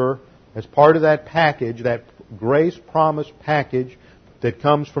believer as part of that package, that grace promise package that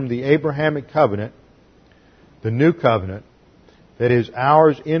comes from the Abrahamic covenant, the new covenant, that is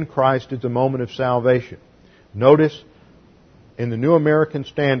ours in Christ at the moment of salvation. Notice in the New American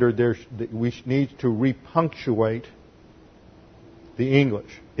Standard we need to repunctuate the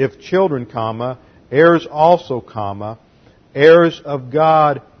English. If children, comma, heirs also, comma, heirs of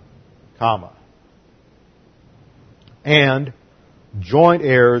God, comma, and joint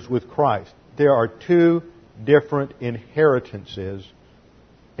heirs with Christ. There are two different inheritances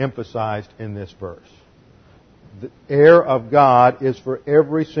emphasized in this verse. The heir of God is for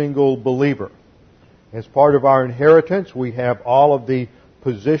every single believer. As part of our inheritance, we have all of the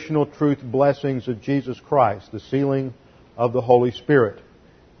positional truth blessings of Jesus Christ, the sealing of the Holy Spirit,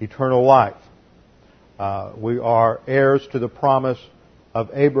 eternal life. We are heirs to the promise of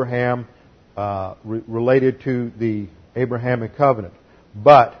Abraham related to the Abrahamic covenant.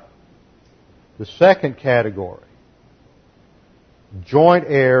 But the second category, joint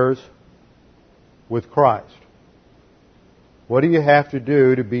heirs with Christ. What do you have to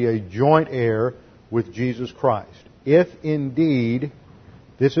do to be a joint heir with Jesus Christ? If indeed,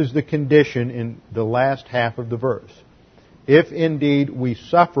 this is the condition in the last half of the verse, if indeed we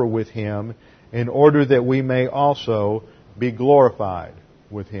suffer with Him in order that we may also be glorified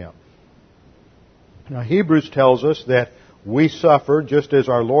with Him. Now Hebrews tells us that we suffer just as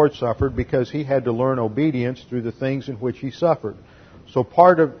our Lord suffered because He had to learn obedience through the things in which He suffered. So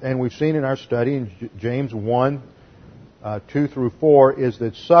and we've seen in our study in James 1, 2 through 4, is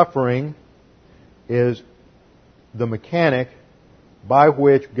that suffering is the mechanic by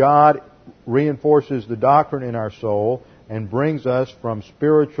which God reinforces the doctrine in our soul and brings us from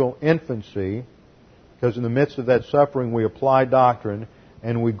spiritual infancy, because in the midst of that suffering we apply doctrine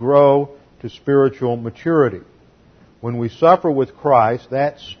and we grow to spiritual maturity. When we suffer with Christ,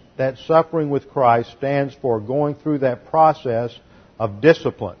 that suffering with Christ stands for going through that process of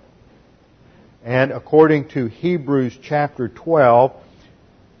discipline. And according to Hebrews chapter 12,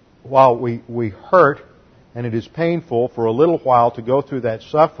 while we hurt and it is painful for a little while to go through that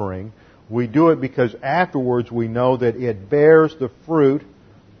suffering, we do it because afterwards we know that it bears the fruit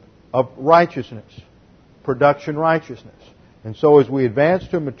of righteousness, production righteousness. And so as we advance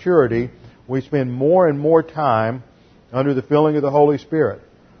to maturity, we spend more and more time under the filling of the Holy Spirit.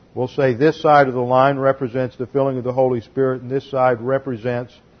 We'll say this side of the line represents the filling of the Holy Spirit and this side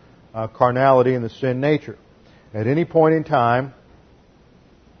represents carnality and the sin nature. At any point in time,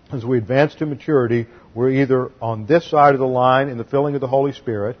 as we advance to maturity, we're either on this side of the line in the filling of the Holy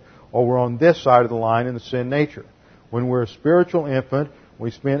Spirit or we're on this side of the line in the sin nature. When we're a spiritual infant,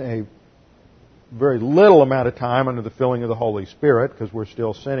 we spend a very little amount of time under the filling of the Holy Spirit because we're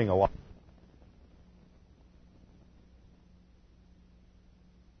still sinning a lot.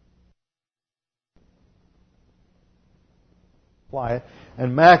 Apply it,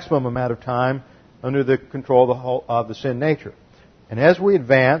 and maximum amount of time under the control of the sin nature. And as we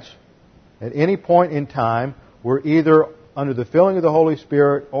advance, at any point in time, we're either under the filling of the Holy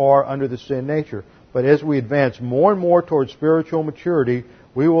Spirit or under the sin nature. But as we advance more and more towards spiritual maturity,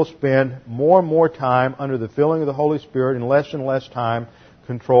 we will spend more and more time under the filling of the Holy Spirit and less time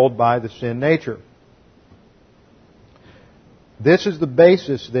controlled by the sin nature. This is the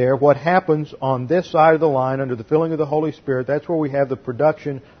basis there. What happens on this side of the line under the filling of the Holy Spirit, that's where we have the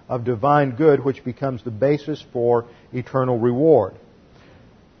production of divine good, which becomes the basis for eternal reward.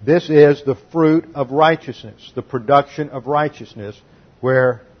 This is the fruit of righteousness, the production of righteousness,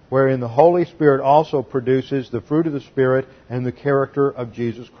 wherein the Holy Spirit also produces the fruit of the Spirit and the character of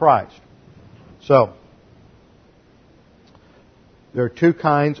Jesus Christ. So, there are two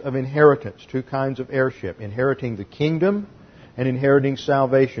kinds of inheritance, two kinds of heirship. Inheriting the kingdom and inheriting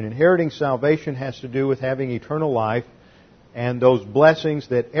salvation. Inheriting salvation has to do with having eternal life and those blessings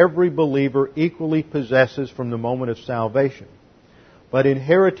that every believer equally possesses from the moment of salvation. But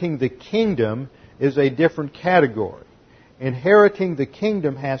inheriting the kingdom is a different category. Inheriting the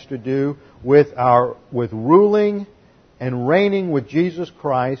kingdom has to do with ruling and reigning with Jesus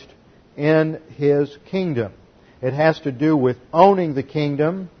Christ in His kingdom. It has to do with owning the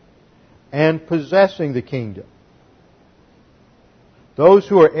kingdom and possessing the kingdom. Those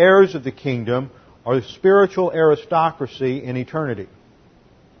who are heirs of the kingdom are the spiritual aristocracy in eternity.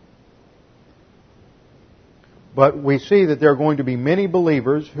 But we see that there are going to be many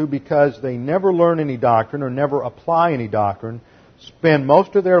believers who, because they never learn any doctrine or never apply any doctrine, spend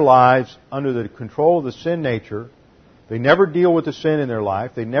most of their lives under the control of the sin nature. They never deal with the sin in their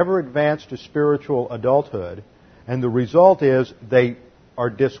life. They never advance to spiritual adulthood. And the result is they are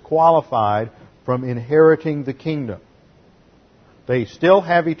disqualified from inheriting the kingdom. They still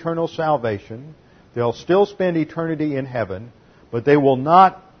have eternal salvation. They'll still spend eternity in heaven, but they will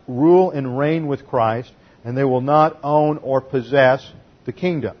not rule and reign with Christ, and they will not own or possess the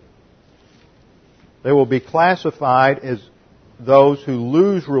kingdom. They will be classified as those who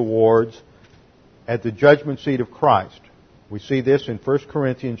lose rewards at the judgment seat of Christ. We see this in 1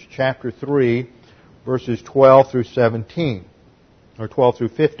 Corinthians chapter 3, verses 12 through 17, or 12 through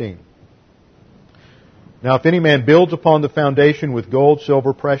 15. Now, if any man builds upon the foundation with gold,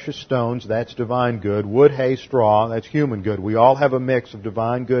 silver, precious stones, that's divine good. Wood, hay, straw, that's human good. We all have a mix of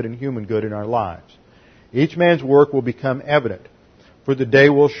divine good and human good in our lives. Each man's work will become evident, for the day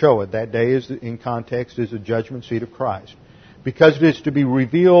will show it. That day, is in context, is the judgment seat of Christ. Because it is to be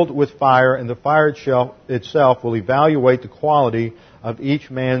revealed with fire, and the fire itself will evaluate the quality of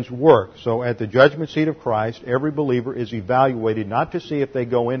each man's work. So at the judgment seat of Christ, every believer is evaluated not to see if they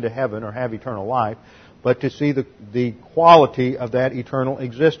go into heaven or have eternal life, but to see the quality of that eternal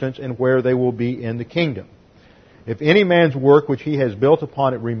existence and where they will be in the kingdom. If any man's work which he has built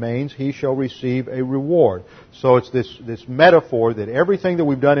upon it remains, he shall receive a reward. So it's this metaphor that everything that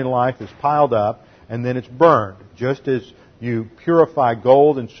we've done in life is piled up and then it's burned. Just as you purify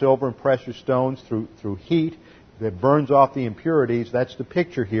gold and silver and precious stones through heat that burns off the impurities, that's the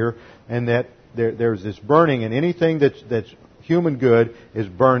picture here, and that there's this burning, and anything that's human good is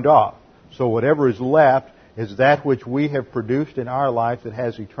burned off. So whatever is left is that which we have produced in our life that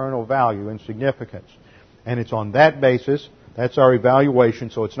has eternal value and significance. And it's on that basis, that's our evaluation,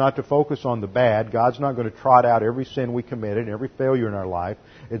 so it's not to focus on the bad. God's not going to trot out every sin we committed, every failure in our life.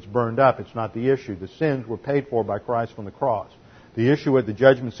 It's burned up. It's not the issue. The sins were paid for by Christ on the cross. The issue at the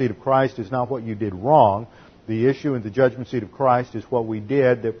judgment seat of Christ is not what you did wrong. The issue in the judgment seat of Christ is what we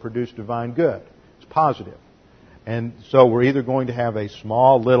did that produced divine good. It's positive. And so we're either going to have a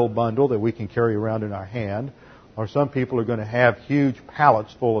small little bundle that we can carry around in our hand, or some people are going to have huge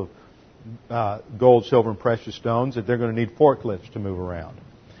pallets full of gold, silver, and precious stones that they're going to need forklifts to move around.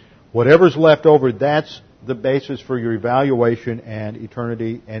 Whatever's left over, that's the basis for your evaluation and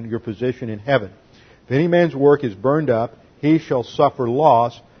eternity and your position in heaven. If any man's work is burned up, he shall suffer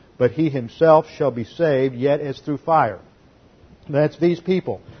loss, but he himself shall be saved, yet as through fire. That's these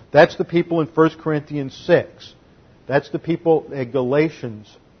people. That's the people in 1 Corinthians 6. That's the people at Galatians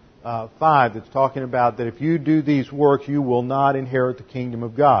 5 that's talking about that if you do these works, you will not inherit the kingdom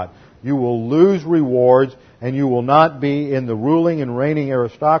of God. You will lose rewards, and you will not be in the ruling and reigning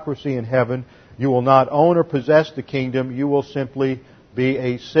aristocracy in heaven. You will not own or possess the kingdom. You will simply be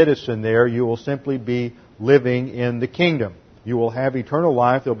a citizen there. You will simply be living in the kingdom. You will have eternal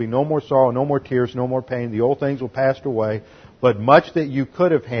life. There will be no more sorrow, no more tears, no more pain. The old things will pass away. But much that you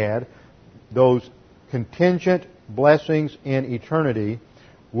could have had, those contingent blessings in eternity,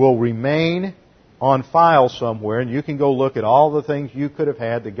 will remain on file somewhere, and you can go look at all the things you could have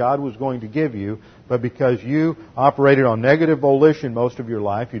had that God was going to give you, but because you operated on negative volition most of your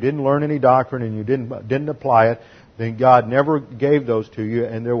life, you didn't learn any doctrine and you didn't apply it, then God never gave those to you,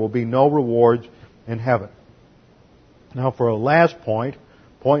 and there will be no rewards in heaven. Now for a last point,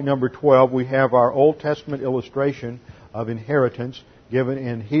 point number 12, we have our Old Testament illustration of inheritance given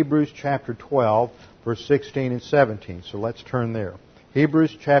in Hebrews chapter 12, verse 16 and 17. So let's turn there.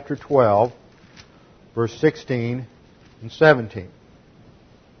 Hebrews chapter 12, verse 16 and 17.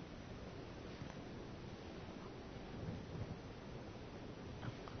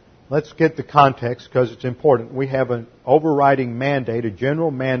 Let's get the context because it's important. We have an overriding mandate, a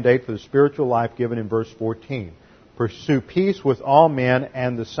general mandate for the spiritual life given in verse 14. Pursue peace with all men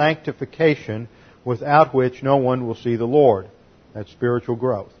and the sanctification without which no one will see the Lord. That's spiritual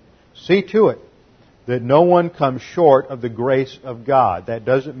growth. See to it that no one comes short of the grace of God. That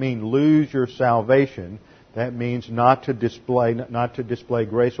doesn't mean lose your salvation. That means not to display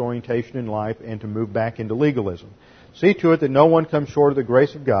grace orientation in life and to move back into legalism. See to it that no one comes short of the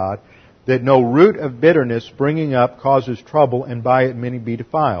grace of God, that no root of bitterness springing up causes trouble, and by it many be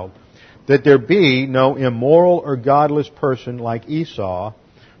defiled. That there be no immoral or godless person like Esau,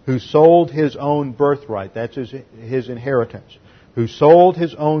 who sold his own birthright, that's his inheritance, who sold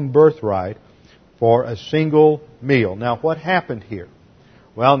his own birthright for a single meal. Now, what happened here?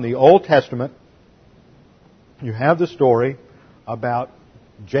 Well, in the Old Testament, you have the story about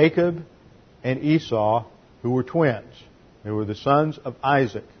Jacob and Esau, who were twins. They were the sons of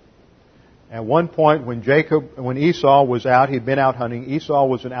Isaac. At one point, when Esau was out, he'd been out hunting. Esau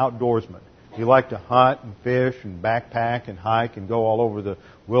was an outdoorsman. He liked to hunt and fish and backpack and hike and go all over the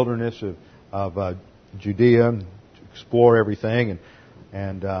wilderness of Judea and explore everything.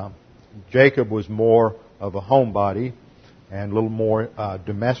 And Jacob was more of a homebody and a little more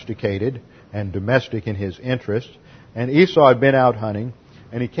domesticated and domestic in his interests. And Esau had been out hunting,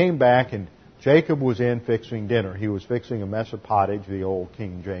 and he came back, and Jacob was in fixing dinner. He was fixing a mess of pottage, the old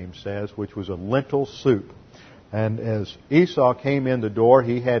King James says, which was a lentil soup. And as Esau came in the door,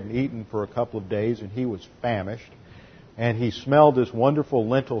 he hadn't eaten for a couple of days, and he was famished. And he smelled this wonderful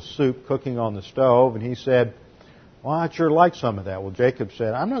lentil soup cooking on the stove, and he said, "Well, I'd sure like some of that." Well, Jacob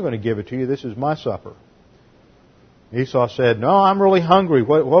said, "I'm not going to give it to you. This is my supper." Esau said, "No, I'm really hungry.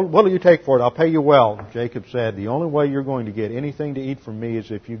 What will you take for it? I'll pay you well." Jacob said, "The only way you're going to get anything to eat from me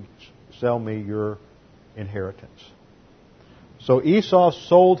is if you sell me your inheritance." So Esau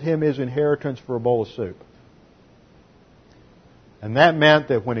sold him his inheritance for a bowl of soup. And that meant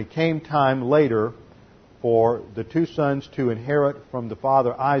that when it came time later for the two sons to inherit from the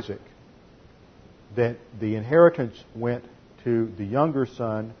father Isaac, that the inheritance went to the younger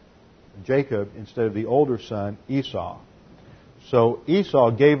son, Jacob, instead of the older son, Esau. So Esau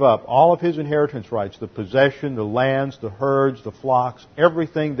gave up all of his inheritance rights, the possession, the lands, the herds, the flocks,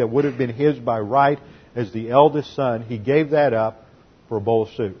 everything that would have been his by right as the eldest son. He gave that up for a bowl of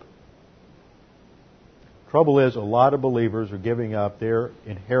soup. Trouble is, a lot of believers are giving up their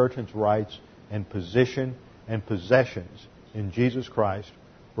inheritance rights and position and possessions in Jesus Christ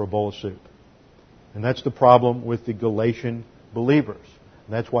for a bowl of soup. And that's the problem with the Galatian believers.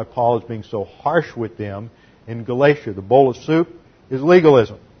 And that's why Paul is being so harsh with them in Galatia. The bowl of soup is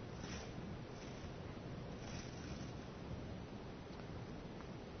legalism.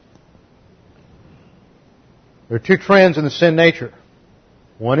 There are two trends in the sin nature.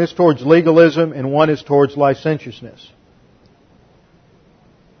 One is towards legalism and one is towards licentiousness.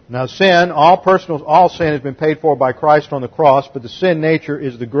 Now sin, all sin has been paid for by Christ on the cross, but the sin nature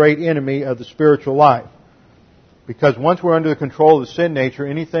is the great enemy of the spiritual life. Because once we're under the control of the sin nature,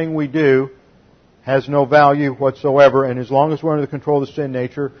 anything we do has no value whatsoever, and as long as we're under the control of the sin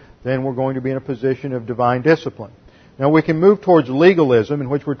nature, then we're going to be in a position of divine discipline. Now we can move towards legalism, in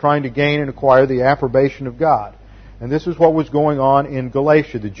which we're trying to gain and acquire the approbation of God. And this is what was going on in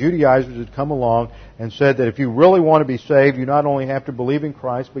Galatia. The Judaizers had come along and said that if you really want to be saved, you not only have to believe in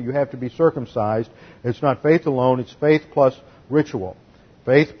Christ, but you have to be circumcised. It's not faith alone, it's faith plus ritual.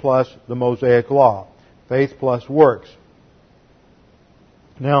 Faith plus the Mosaic Law. Faith plus works.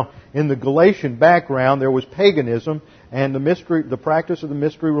 Now, in the Galatian background, there was paganism and the practice of the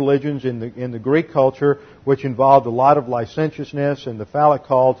mystery religions in the Greek culture, which involved a lot of licentiousness and the phallic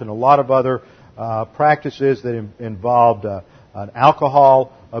cult and a lot of other practices that involved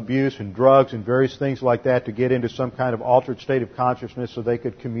alcohol abuse and drugs and various things like that to get into some kind of altered state of consciousness so they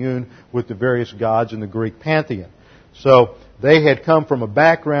could commune with the various gods in the Greek pantheon. So they had come from a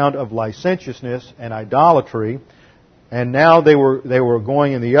background of licentiousness and idolatry, and now they were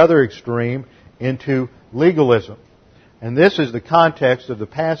going in the other extreme into legalism. And this is the context of the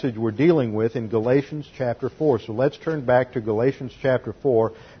passage we're dealing with in Galatians chapter 4. So let's turn back to Galatians chapter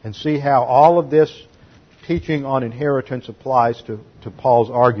 4 and see how all of this teaching on inheritance applies to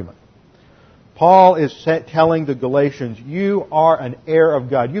Paul's argument. Paul is telling the Galatians, you are an heir of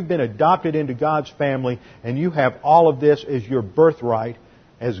God. You've been adopted into God's family, and you have all of this as your birthright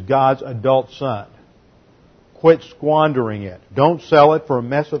as God's adult son. Quit squandering it. Don't sell it for a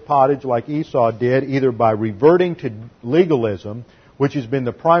mess of pottage like Esau did, either by reverting to legalism, which has been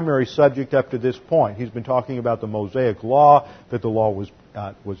the primary subject up to this point. He's been talking about the Mosaic Law, that the law was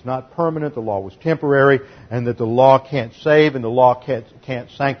not permanent, the law was temporary, and that the law can't save and the law can't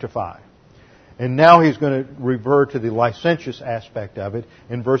sanctify. And now he's going to revert to the licentious aspect of it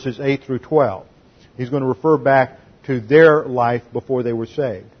in verses 8 through 12. He's going to refer back to their life before they were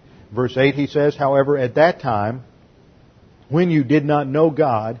saved. Verse 8, he says, however, at that time, when you did not know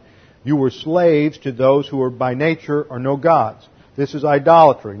God, you were slaves to those who were by nature or no gods. This is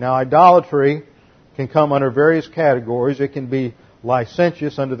idolatry. Now, idolatry can come under various categories. It can be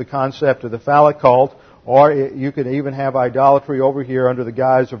licentious under the concept of the phallic cult, or you could even have idolatry over here under the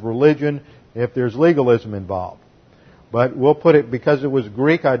guise of religion if there's legalism involved. But we'll put it, because it was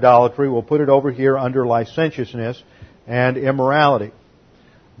Greek idolatry, we'll put it over here under licentiousness and immorality.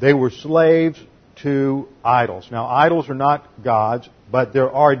 They were slaves to idols. Now, idols are not gods, but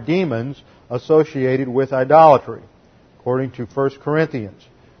there are demons associated with idolatry, according to 1 Corinthians.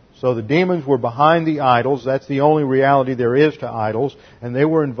 So the demons were behind the idols. That's the only reality there is to idols, and they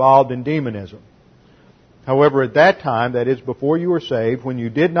were involved in demonism. However, at that time, that is before you were saved, when you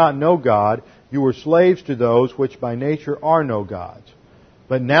did not know God, you were slaves to those which by nature are no gods.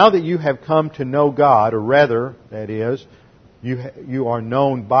 But now that you have come to know God, or rather, that is, you are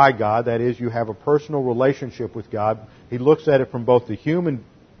known by God, that is, you have a personal relationship with God. He looks at it from both the human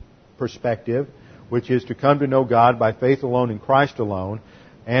perspective, which is to come to know God by faith alone in Christ alone,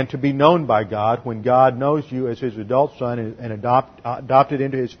 and to be known by God when God knows you as His adult son and adopted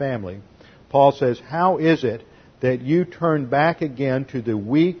into His family. Paul says, how is it that you turn back again to the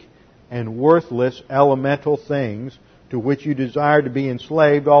weak and worthless elemental things to which you desire to be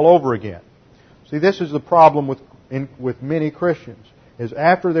enslaved all over again? See, this is the problem with many Christians, is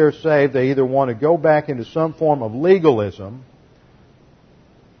after they're saved, they either want to go back into some form of legalism,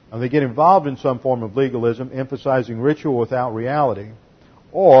 and they get involved in some form of legalism, emphasizing ritual without reality,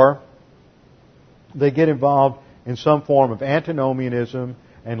 or they get involved in some form of antinomianism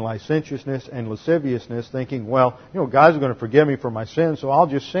and licentiousness and lasciviousness, thinking, well, God's going to forgive me for my sins, so I'll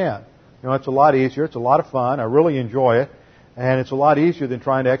just sin. It's a lot easier, it's a lot of fun, I really enjoy it, and it's a lot easier than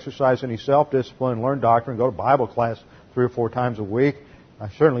trying to exercise any self-discipline, learn doctrine, go to Bible class 3 or 4 times a week. I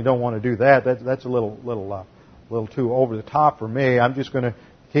certainly don't want to do that. That's a little too over the top for me. I'm just going to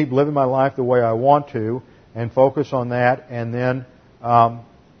keep living my life the way I want to and focus on that, and then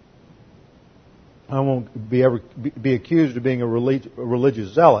I won't be accused of being a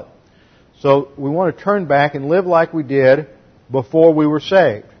religious zealot. So we want to turn back and live like we did before we were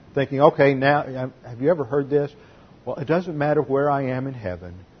saved, thinking, okay, now, have you ever heard this? Well, it doesn't matter where I am in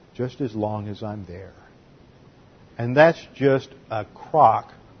heaven, just as long as I'm there. And that's just a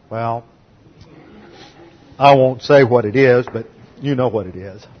crock. Well, I won't say what it is, but you know what it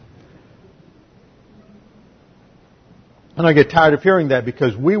is. And I get tired of hearing that,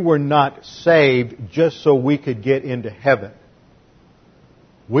 because we were not saved just so we could get into heaven.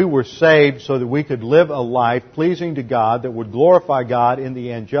 We were saved so that we could live a life pleasing to God that would glorify God in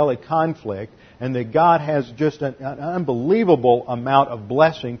the angelic conflict, and that God has just an unbelievable amount of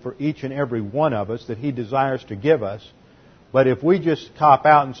blessing for each and every one of us that He desires to give us. But if we just cop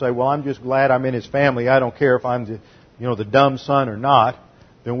out and say, well, I'm just glad I'm in His family, I don't care if I'm the dumb son or not,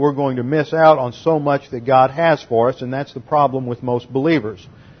 then we're going to miss out on so much that God has for us, and that's the problem with most believers,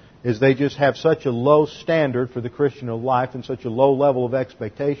 is they just have such a low standard for the Christian life and such a low level of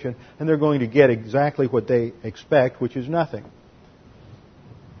expectation, and they're going to get exactly what they expect, which is nothing.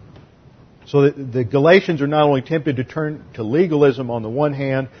 So the Galatians are not only tempted to turn to legalism on the one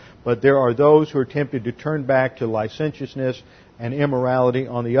hand, but there are those who are tempted to turn back to licentiousness and immorality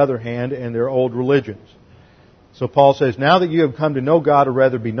on the other hand, and their old religions. So Paul says, now that you have come to know God, or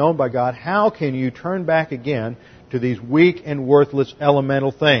rather be known by God, how can you turn back again to these weak and worthless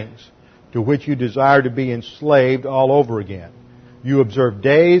elemental things to which you desire to be enslaved all over again? You observe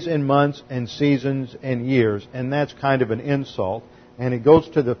days and months and seasons and years, and that's kind of an insult. And it goes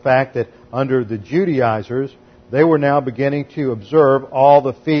to the fact that under the Judaizers, they were now beginning to observe all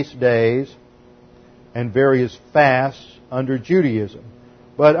the feast days and various fasts under Judaism.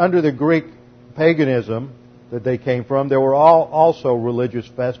 But under the Greek paganism that they came from, there were also religious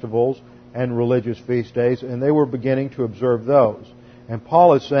festivals and religious feast days, and they were beginning to observe those. And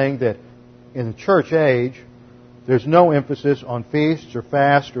Paul is saying that in the church age, there's no emphasis on feasts or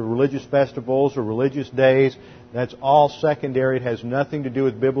fasts or religious festivals or religious days. That's all secondary. It has nothing to do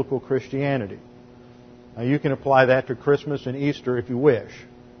with biblical Christianity. Now, you can apply that to Christmas and Easter if you wish.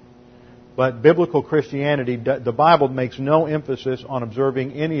 But biblical Christianity, the Bible makes no emphasis on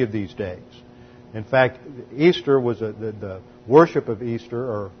observing any of these days. In fact, Easter was the worship of Easter,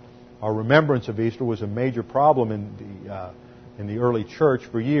 or our remembrance of Easter, was a major problem in the early church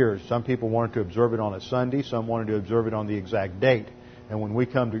for years. Some people wanted to observe it on a Sunday. Some wanted to observe it on the exact date. And when we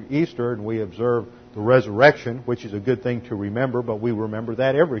come to Easter and we observe the resurrection, which is a good thing to remember, but we remember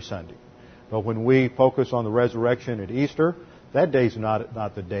that every Sunday. But when we focus on the resurrection at Easter, that day's not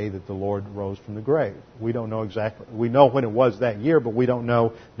the day that the Lord rose from the grave. We don't know exactly. We know when it was that year, but we don't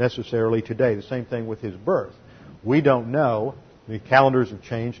know necessarily today. The same thing with His birth. We don't know. The calendars have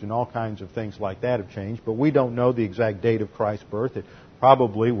changed and all kinds of things like that have changed, but we don't know the exact date of Christ's birth. It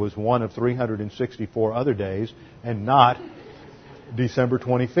probably was one of 364 other days and not December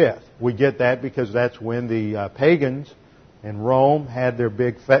 25th. We get that because that's when the pagans in Rome had their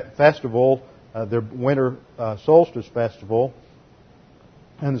big festival, their winter solstice festival,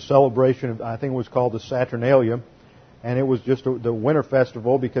 and the celebration of, I think it was called the Saturnalia, and it was just the winter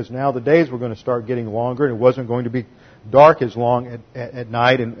festival because now the days were going to start getting longer and it wasn't going to be dark as long at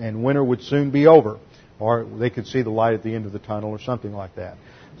night, and winter would soon be over, or they could see the light at the end of the tunnel or something like that.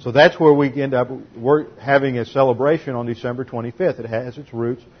 So that's where we end up. We're having a celebration on December 25th. It has its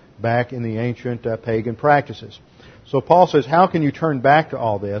roots back in the ancient pagan practices. So Paul says, how can you turn back to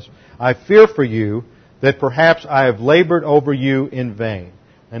all this? I fear for you that perhaps I have labored over you in vain.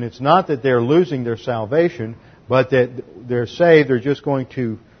 And it's not that they're losing their salvation, but that they're saved, they're just going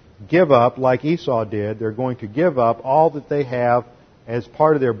to give up, like Esau did. They're going to give up all that they have as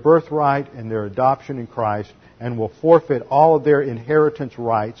part of their birthright and their adoption in Christ, and will forfeit all of their inheritance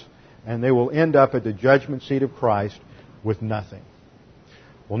rights, and they will end up at the judgment seat of Christ with nothing.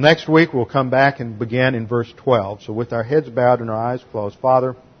 Well, next week we'll come back and begin in verse 12. So with our heads bowed and our eyes closed,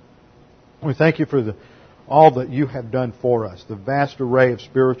 Father, we thank you for all that you have done for us, the vast array of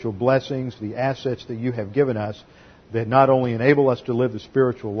spiritual blessings, the assets that you have given us that not only enable us to live the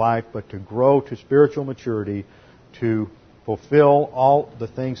spiritual life, but to grow to spiritual maturity, to fulfill all the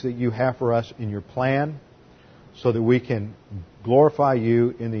things that you have for us in your plan, so that we can glorify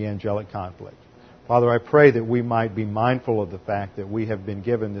you in the angelic conflict. Father, I pray that we might be mindful of the fact that we have been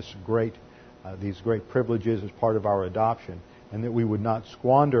given these great privileges as part of our adoption, and that we would not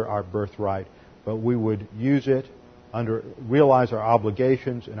squander our birthright, but we would use it realize our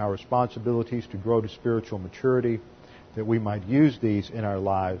obligations and our responsibilities to grow to spiritual maturity, that we might use these in our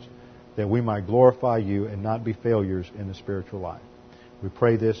lives, that we might glorify you and not be failures in the spiritual life. We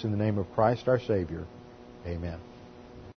pray this in the name of Christ our Savior. Amen.